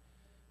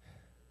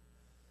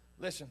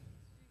 Listen,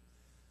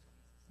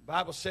 the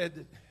Bible said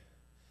that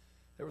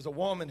there was a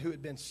woman who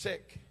had been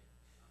sick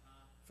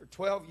for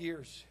 12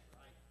 years.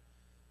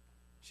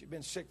 She'd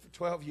been sick for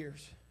 12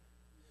 years.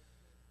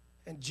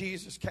 And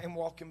Jesus came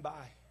walking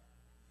by.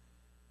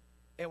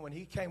 And when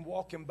he came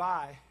walking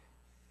by,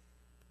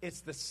 it's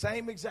the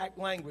same exact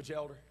language,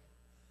 elder,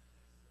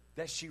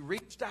 that she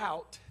reached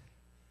out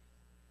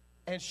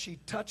and she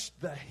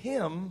touched the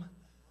hem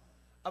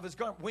of his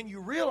garment. When you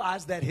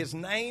realize that his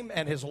name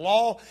and his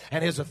law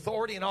and his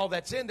authority and all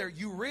that's in there,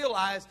 you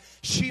realize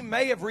she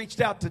may have reached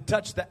out to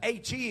touch the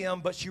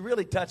H-E-M, but she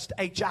really touched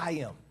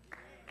H-I-M.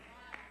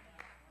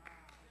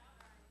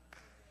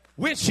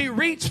 When she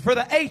reached for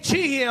the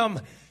H-E-M,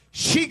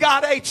 she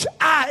got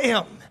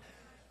H-I-M.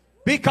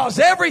 Because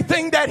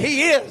everything that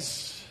he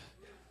is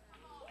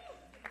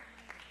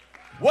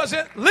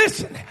wasn't,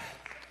 listen,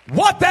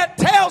 what that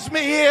tells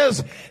me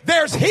is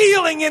there's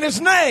healing in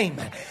his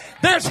name.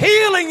 There's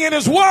healing in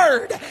his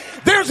word.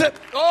 There's a,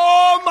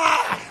 oh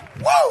my,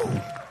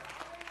 whoa.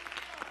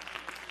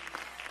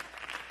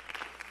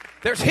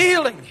 There's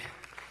healing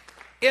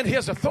in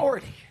his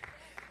authority.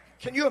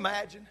 Can you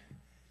imagine?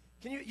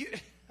 Can you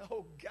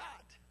oh God.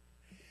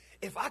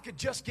 If I could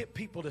just get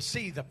people to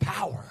see the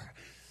power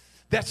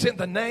that's in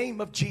the name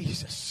of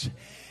Jesus.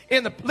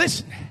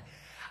 Listen,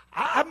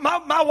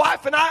 my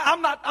wife and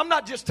I'm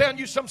not just telling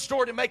you some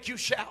story to make you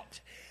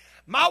shout.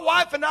 My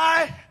wife and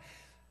I,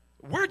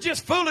 we're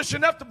just foolish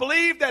enough to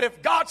believe that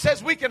if God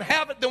says we can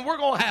have it, then we're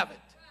going to have it.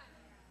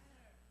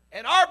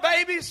 And our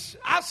babies,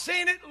 I've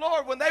seen it,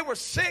 Lord, when they were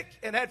sick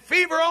and had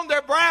fever on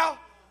their brow.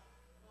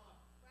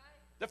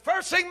 The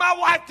first thing my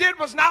wife did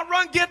was not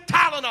run get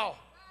Tylenol.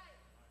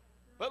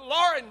 But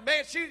Lauren,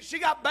 man, she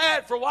got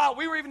bad for a while.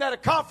 We were even at a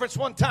conference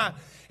one time,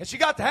 and she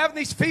got to having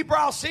these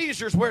febrile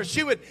seizures where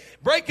she would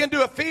break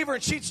into a fever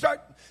and she'd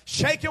start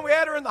shaking. We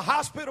had her in the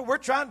hospital. We're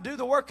trying to do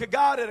the work of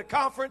God at a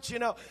conference,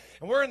 and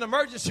we're in the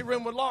emergency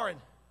room with Lauren.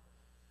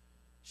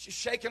 She's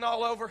shaking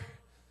all over.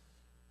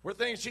 We're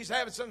thinking she's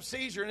having some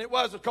seizure, and it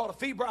was called a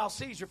febrile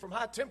seizure from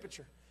high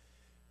temperature.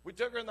 We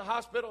took her in the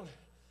hospital, and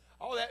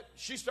all that.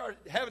 She started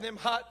having them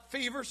hot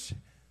fevers,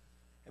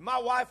 and my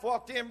wife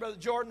walked in, Brother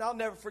Jordan. I'll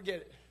never forget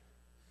it.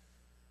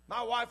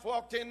 My wife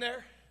walked in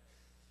there.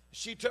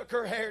 She took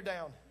her hair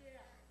down,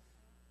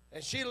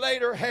 and she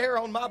laid her hair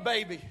on my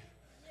baby,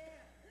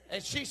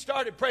 and she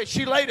started praying.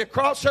 She laid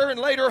across her and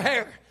laid her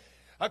hair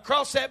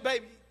across that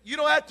baby. You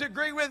don't have to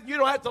agree with it. You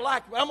don't have to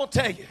like it. But I'm going to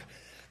tell you,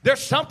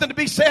 there's something to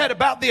be said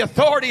about the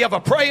authority of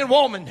a praying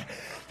woman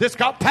that's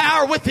got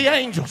power with the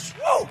angels.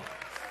 Woo!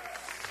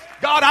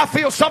 God, I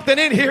feel something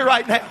in here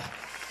right now.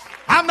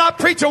 I'm not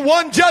preaching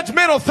one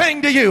judgmental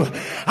thing to you.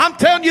 I'm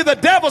telling you the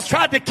devil's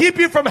tried to keep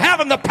you from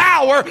having the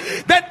power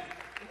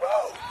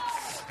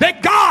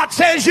that God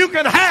says you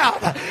can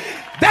have.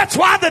 That's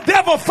why the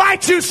devil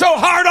fights you so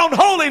hard on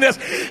holiness,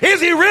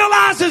 is he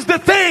realizes the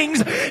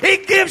things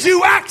he gives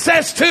you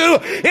access to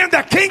in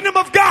the kingdom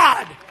of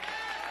God.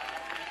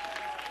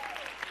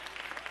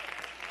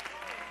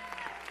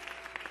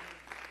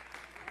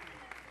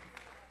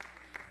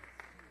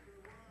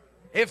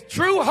 If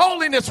true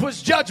holiness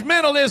was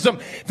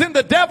judgmentalism, then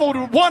the devil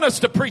would want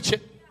us to preach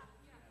it.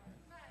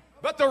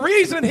 But the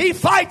reason he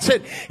fights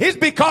it is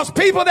because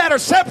people that are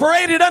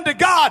separated unto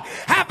God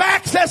have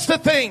access to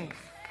things.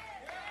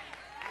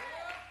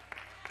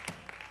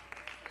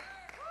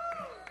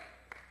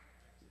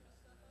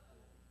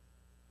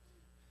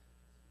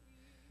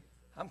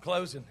 I'm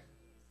closing.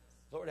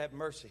 Lord have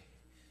mercy.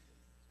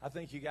 I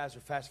think you guys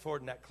are fast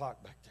forwarding that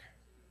clock back there.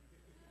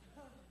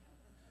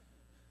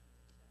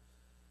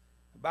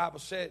 The Bible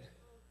said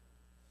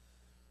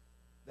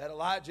that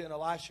Elijah and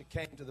Elisha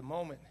came to the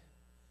moment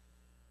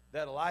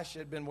that Elisha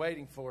had been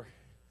waiting for.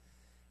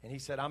 And he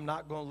said, I'm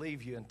not going to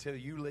leave you until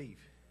you leave.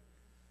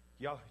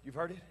 Y'all, you've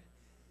heard it?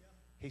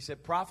 He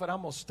said, prophet,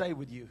 I'm going to stay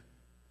with you.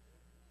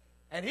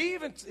 And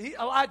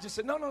Elijah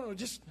said, no,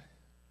 just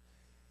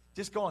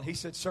go on. He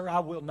said, sir, I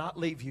will not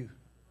leave you.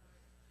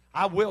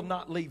 I will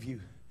not leave you.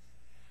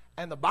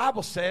 And the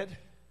Bible said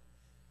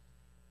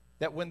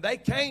that when they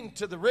came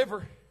to the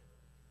river,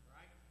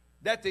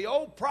 that the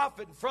old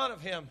prophet in front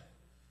of him,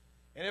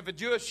 and if a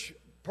Jewish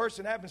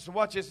person happens to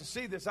watch this and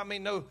see this, I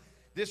mean no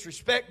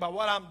disrespect by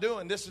what I'm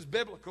doing. This is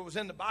biblical. It was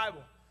in the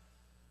Bible.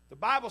 The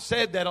Bible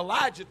said that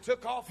Elijah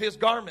took off his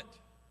garment,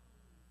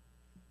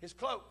 his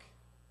cloak.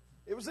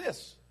 It was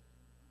this.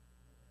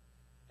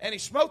 And he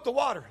smote the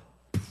water.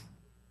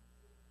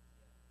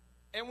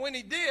 And when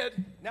he did,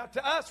 now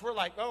to us we're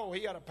like, oh,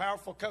 he got a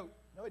powerful coat.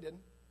 No, he didn't.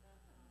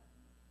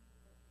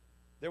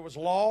 There was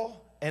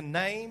law and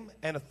name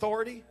and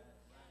authority.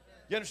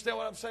 You understand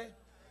what I'm saying?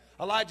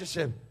 Elijah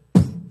said,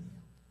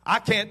 I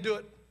can't do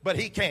it, but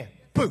he can.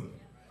 Boom.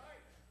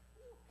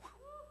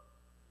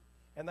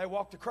 And they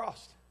walked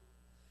across.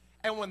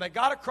 And when they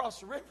got across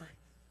the river,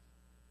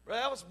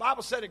 the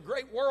Bible said a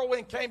great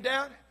whirlwind came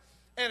down,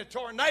 and a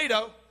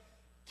tornado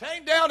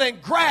came down and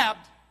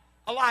grabbed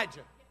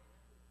Elijah.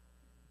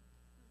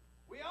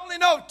 We only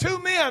know two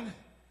men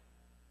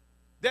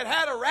that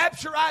had a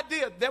rapture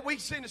idea that we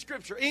see in the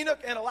scripture, Enoch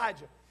and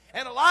Elijah.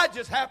 And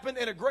Elijah's happened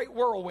in a great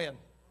whirlwind.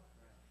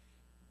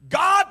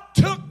 God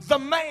took the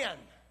man,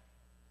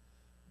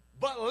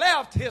 but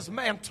left his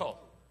mantle.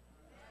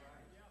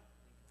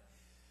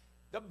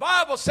 The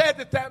Bible said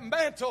that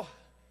mantle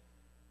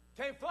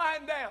came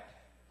flying down.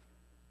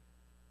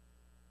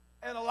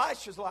 And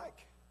Elisha's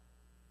like,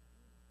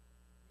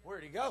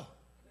 where'd he go?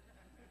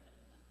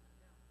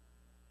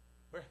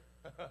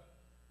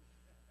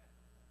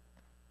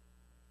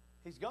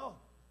 He's gone.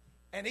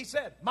 And he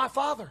said, my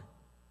father.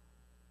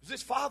 Is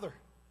this father?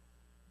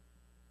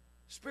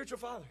 Spiritual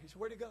father. He said,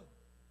 where'd he go?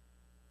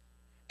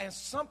 And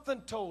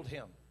something told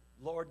him,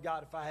 Lord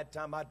God, if I had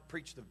time, I'd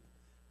preach the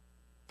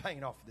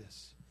pain off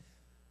this.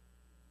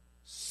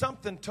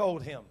 something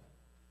told him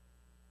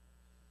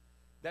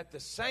that the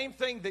same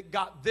thing that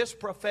got this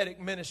prophetic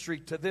ministry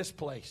to this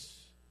place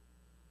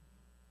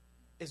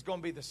is going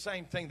to be the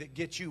same thing that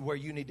gets you where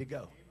you need to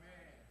go.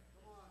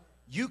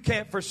 You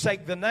can't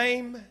forsake the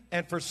name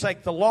and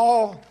forsake the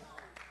law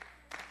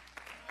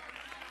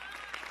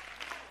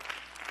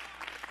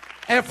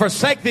and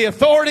forsake the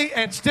authority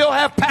and still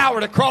have power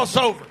to cross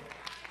over.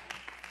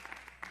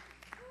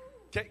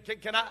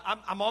 Can I?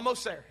 I'm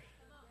almost there.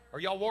 Are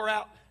y'all wore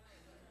out?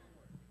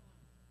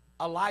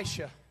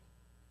 Elisha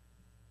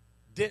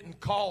didn't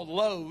call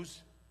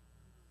Lowe's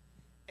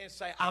and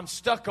say, I'm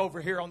stuck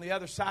over here on the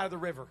other side of the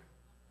river.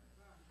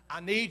 I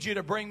need you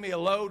to bring me a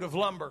load of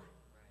lumber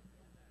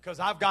because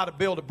I've got to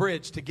build a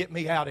bridge to get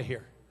me out of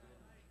here.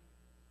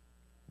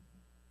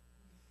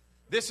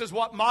 This is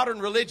what modern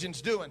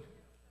religion's doing.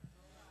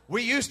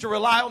 We used to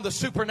rely on the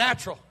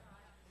supernatural.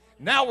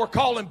 Now we're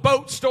calling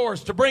boat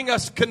stores to bring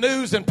us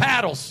canoes and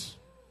paddles.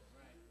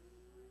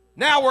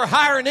 Now we're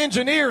hiring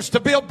engineers to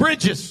build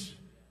bridges.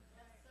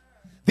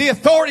 The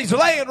authority's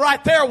laying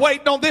right there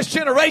waiting on this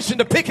generation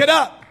to pick it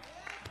up.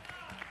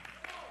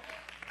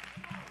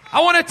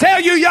 I want to tell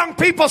you young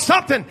people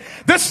something.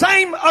 The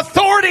same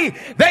authority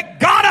that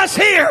got us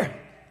here,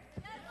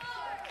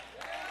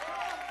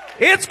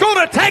 it's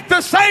going to take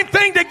the same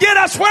thing to get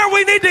us where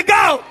we need to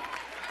go.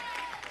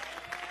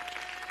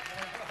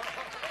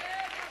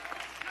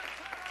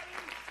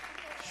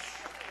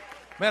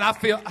 Man, I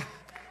feel,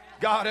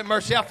 God have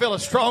mercy, I feel a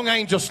strong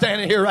angel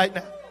standing here right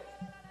now.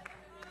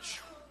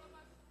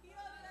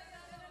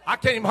 I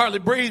can't even hardly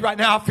breathe right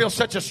now. I feel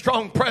such a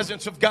strong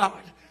presence of God.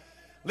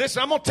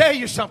 Listen, I'm going to tell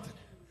you something.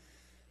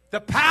 The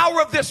power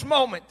of this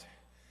moment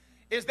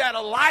is that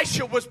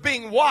Elisha was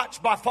being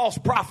watched by false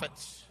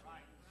prophets.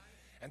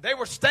 And they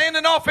were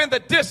standing off in the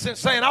distance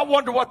saying, I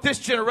wonder what this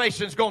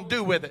generation is going to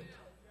do with it.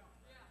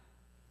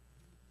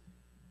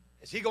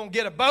 Is he going to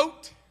get a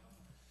boat?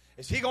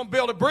 Is he going to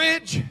build a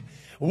bridge?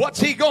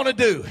 What's he going to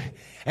do?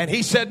 And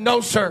he said,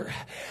 no, sir.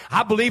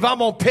 I believe I'm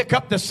going to pick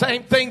up the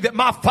same thing that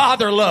my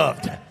father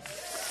loved.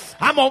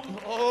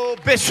 Oh,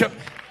 Bishop.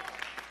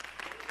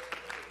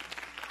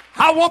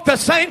 I want the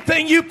same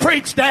thing you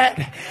preached,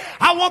 Dad.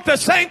 I want the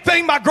same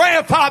thing my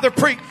grandfather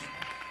preached.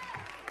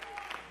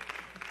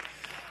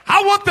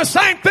 I want the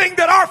same thing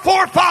that our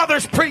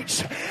forefathers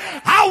preached.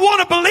 I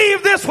want to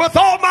believe this with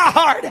all my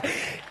heart.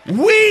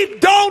 We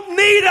don't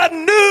need a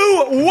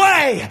new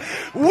way.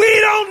 We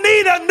don't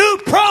need a new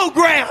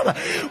program.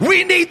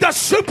 We need the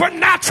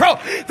supernatural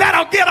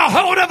that'll get a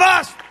hold of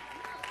us.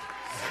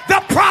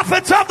 The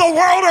prophets of the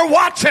world are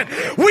watching.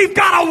 We've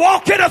got to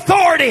walk in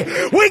authority.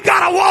 We've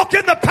got to walk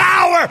in the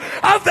power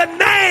of the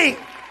name.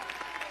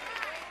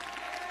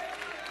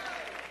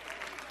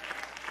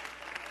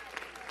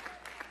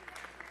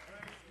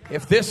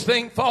 If this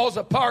thing falls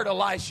apart,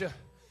 Elisha,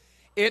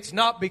 it's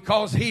not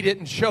because he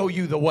didn't show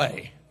you the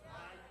way.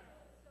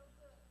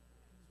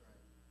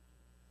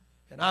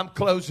 And I'm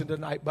closing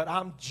tonight, but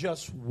I'm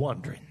just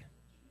wondering.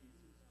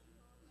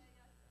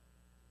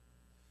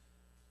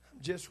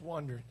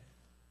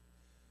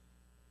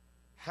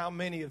 How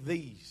many of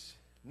these,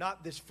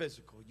 not this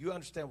physical, you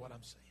understand what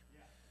I'm saying?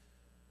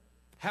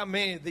 How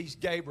many of these,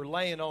 Gabe, are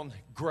laying on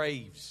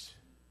graves?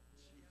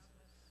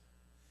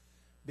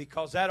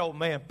 Because that old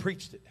man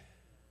preached it.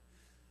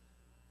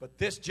 But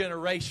this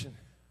generation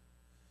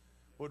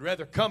would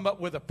rather come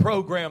up with a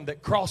program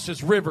that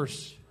crosses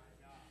rivers.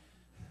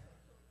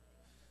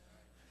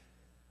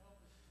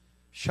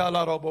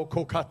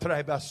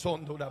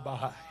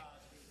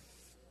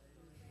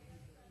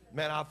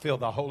 Man, I feel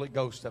the Holy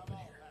Ghost up in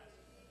here.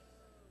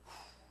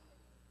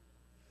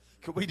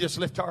 Could we just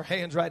lift our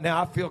hands right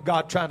now? I feel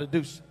God trying to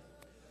do something.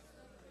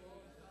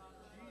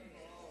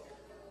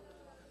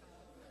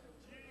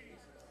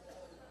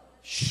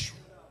 Shh.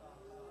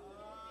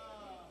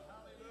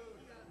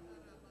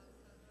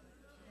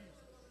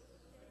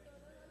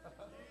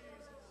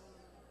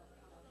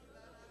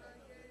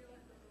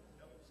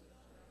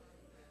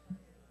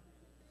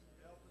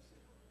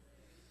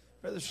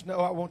 Brother Snow,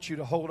 I want you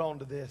to hold on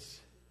to this.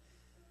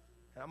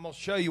 I'm going to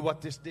show you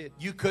what this did.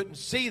 You couldn't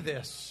see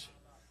this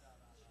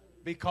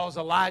because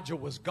Elijah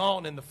was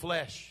gone in the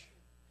flesh.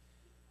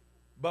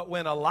 But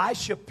when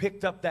Elisha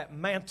picked up that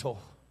mantle,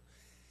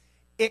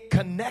 it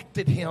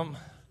connected him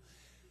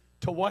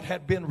to what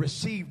had been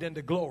received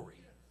into glory.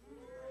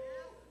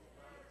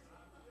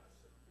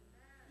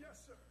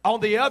 On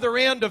the other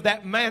end of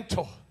that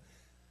mantle,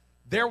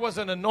 there was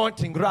an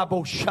anointing,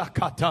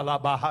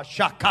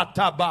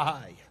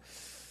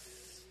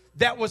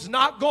 that was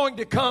not going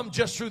to come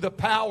just through the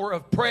power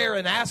of prayer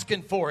and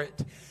asking for it.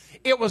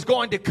 It was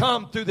going to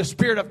come through the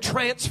spirit of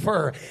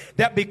transfer,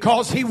 that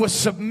because he was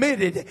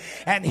submitted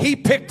and he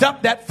picked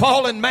up that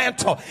fallen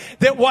mantle,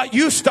 that what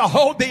used to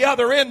hold the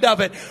other end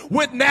of it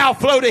would now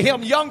flow to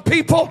him. Young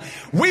people,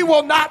 we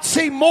will not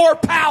see more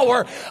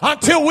power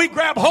until we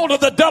grab hold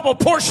of the double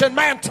portion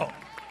mantle.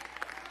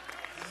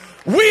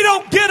 We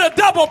don't get a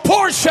double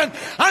portion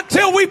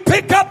until we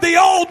pick up the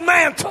old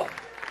mantle.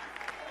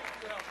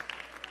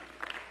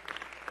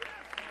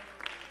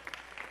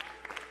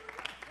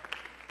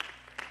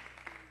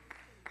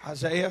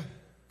 Isaiah,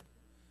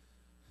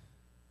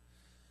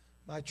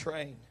 my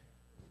train,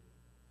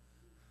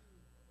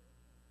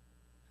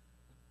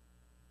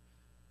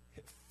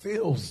 it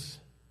fills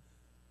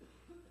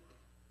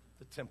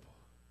the temple.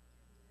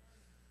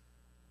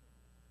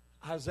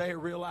 Isaiah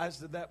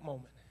realized at that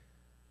moment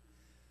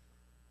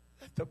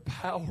that the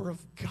power of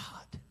God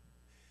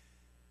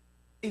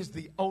is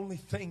the only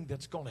thing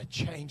that's going to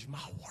change my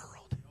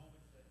world.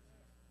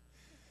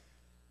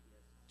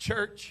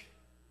 Church,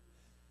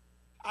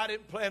 I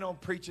didn't plan on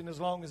preaching as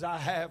long as I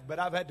have, but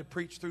I've had to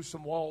preach through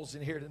some walls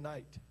in here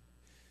tonight.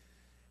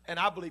 And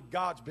I believe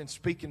God's been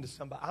speaking to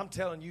somebody. I'm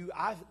telling you,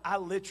 I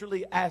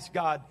literally asked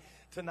God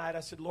tonight,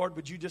 I said, Lord,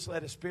 would you just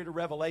let a spirit of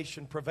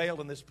revelation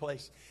prevail in this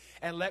place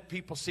and let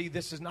people see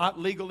this is not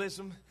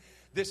legalism.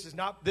 This is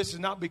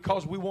not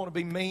because we want to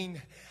be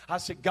mean. I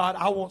said, God,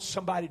 I want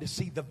somebody to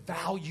see the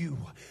value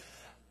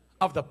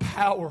of the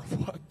power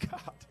of what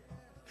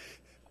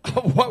God,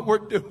 of what we're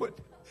doing.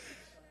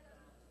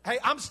 Hey,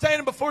 I'm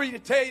standing before you to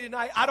tell you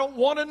tonight, I don't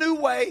want a new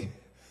way.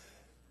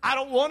 I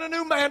don't want a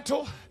new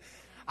mantle.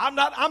 I'm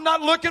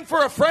not looking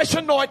for a fresh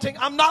anointing.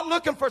 I'm not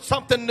looking for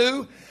something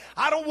new.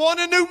 I don't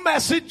want a new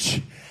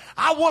message.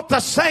 I want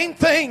the same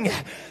thing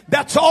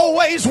that's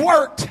always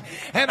worked.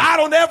 And I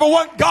don't ever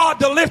want God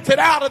to lift it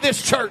out of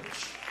this church.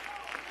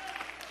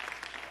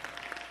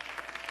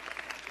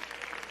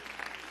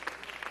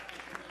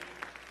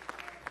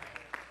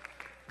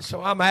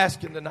 So I'm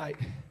asking tonight,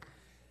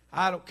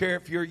 I don't care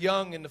if you're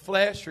young in the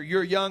flesh or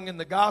you're young in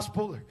the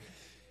gospel. Or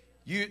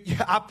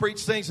I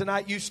preach things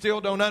tonight you still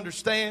don't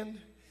understand.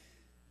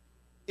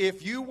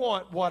 If you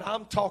want what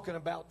I'm talking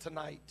about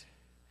tonight,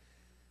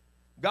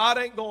 God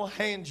ain't going to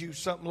hand you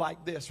something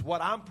like this.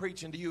 What I'm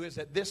preaching to you is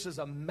that this is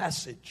a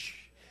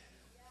message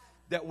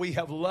that we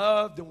have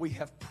loved and we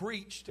have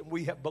preached and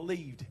we have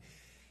believed.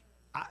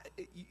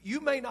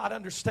 You may not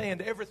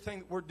understand everything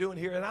that we're doing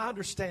here, and I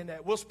understand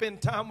that. We'll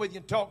spend time with you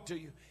and talk to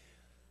you.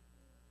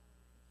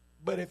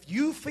 But if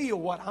you feel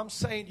what I'm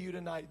saying to you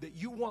tonight, that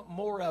you want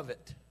more of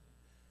it,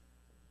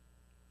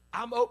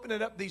 I'm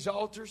opening up these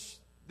altars.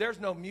 There's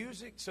no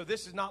music, so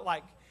this is not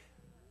like,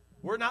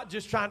 we're not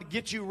just trying to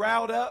get you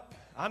riled up.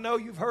 I know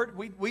you've heard,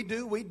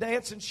 we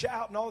dance and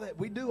shout and all that.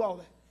 We do all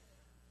that.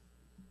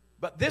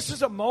 But this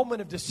is a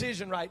moment of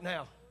decision right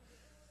now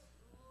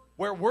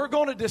where we're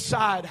going to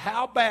decide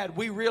how bad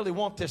we really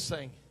want this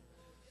thing.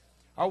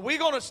 Are we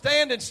going to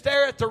stand and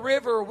stare at the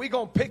river, or are we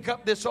going to pick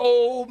up this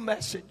old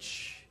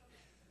message?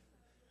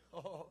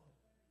 Oh.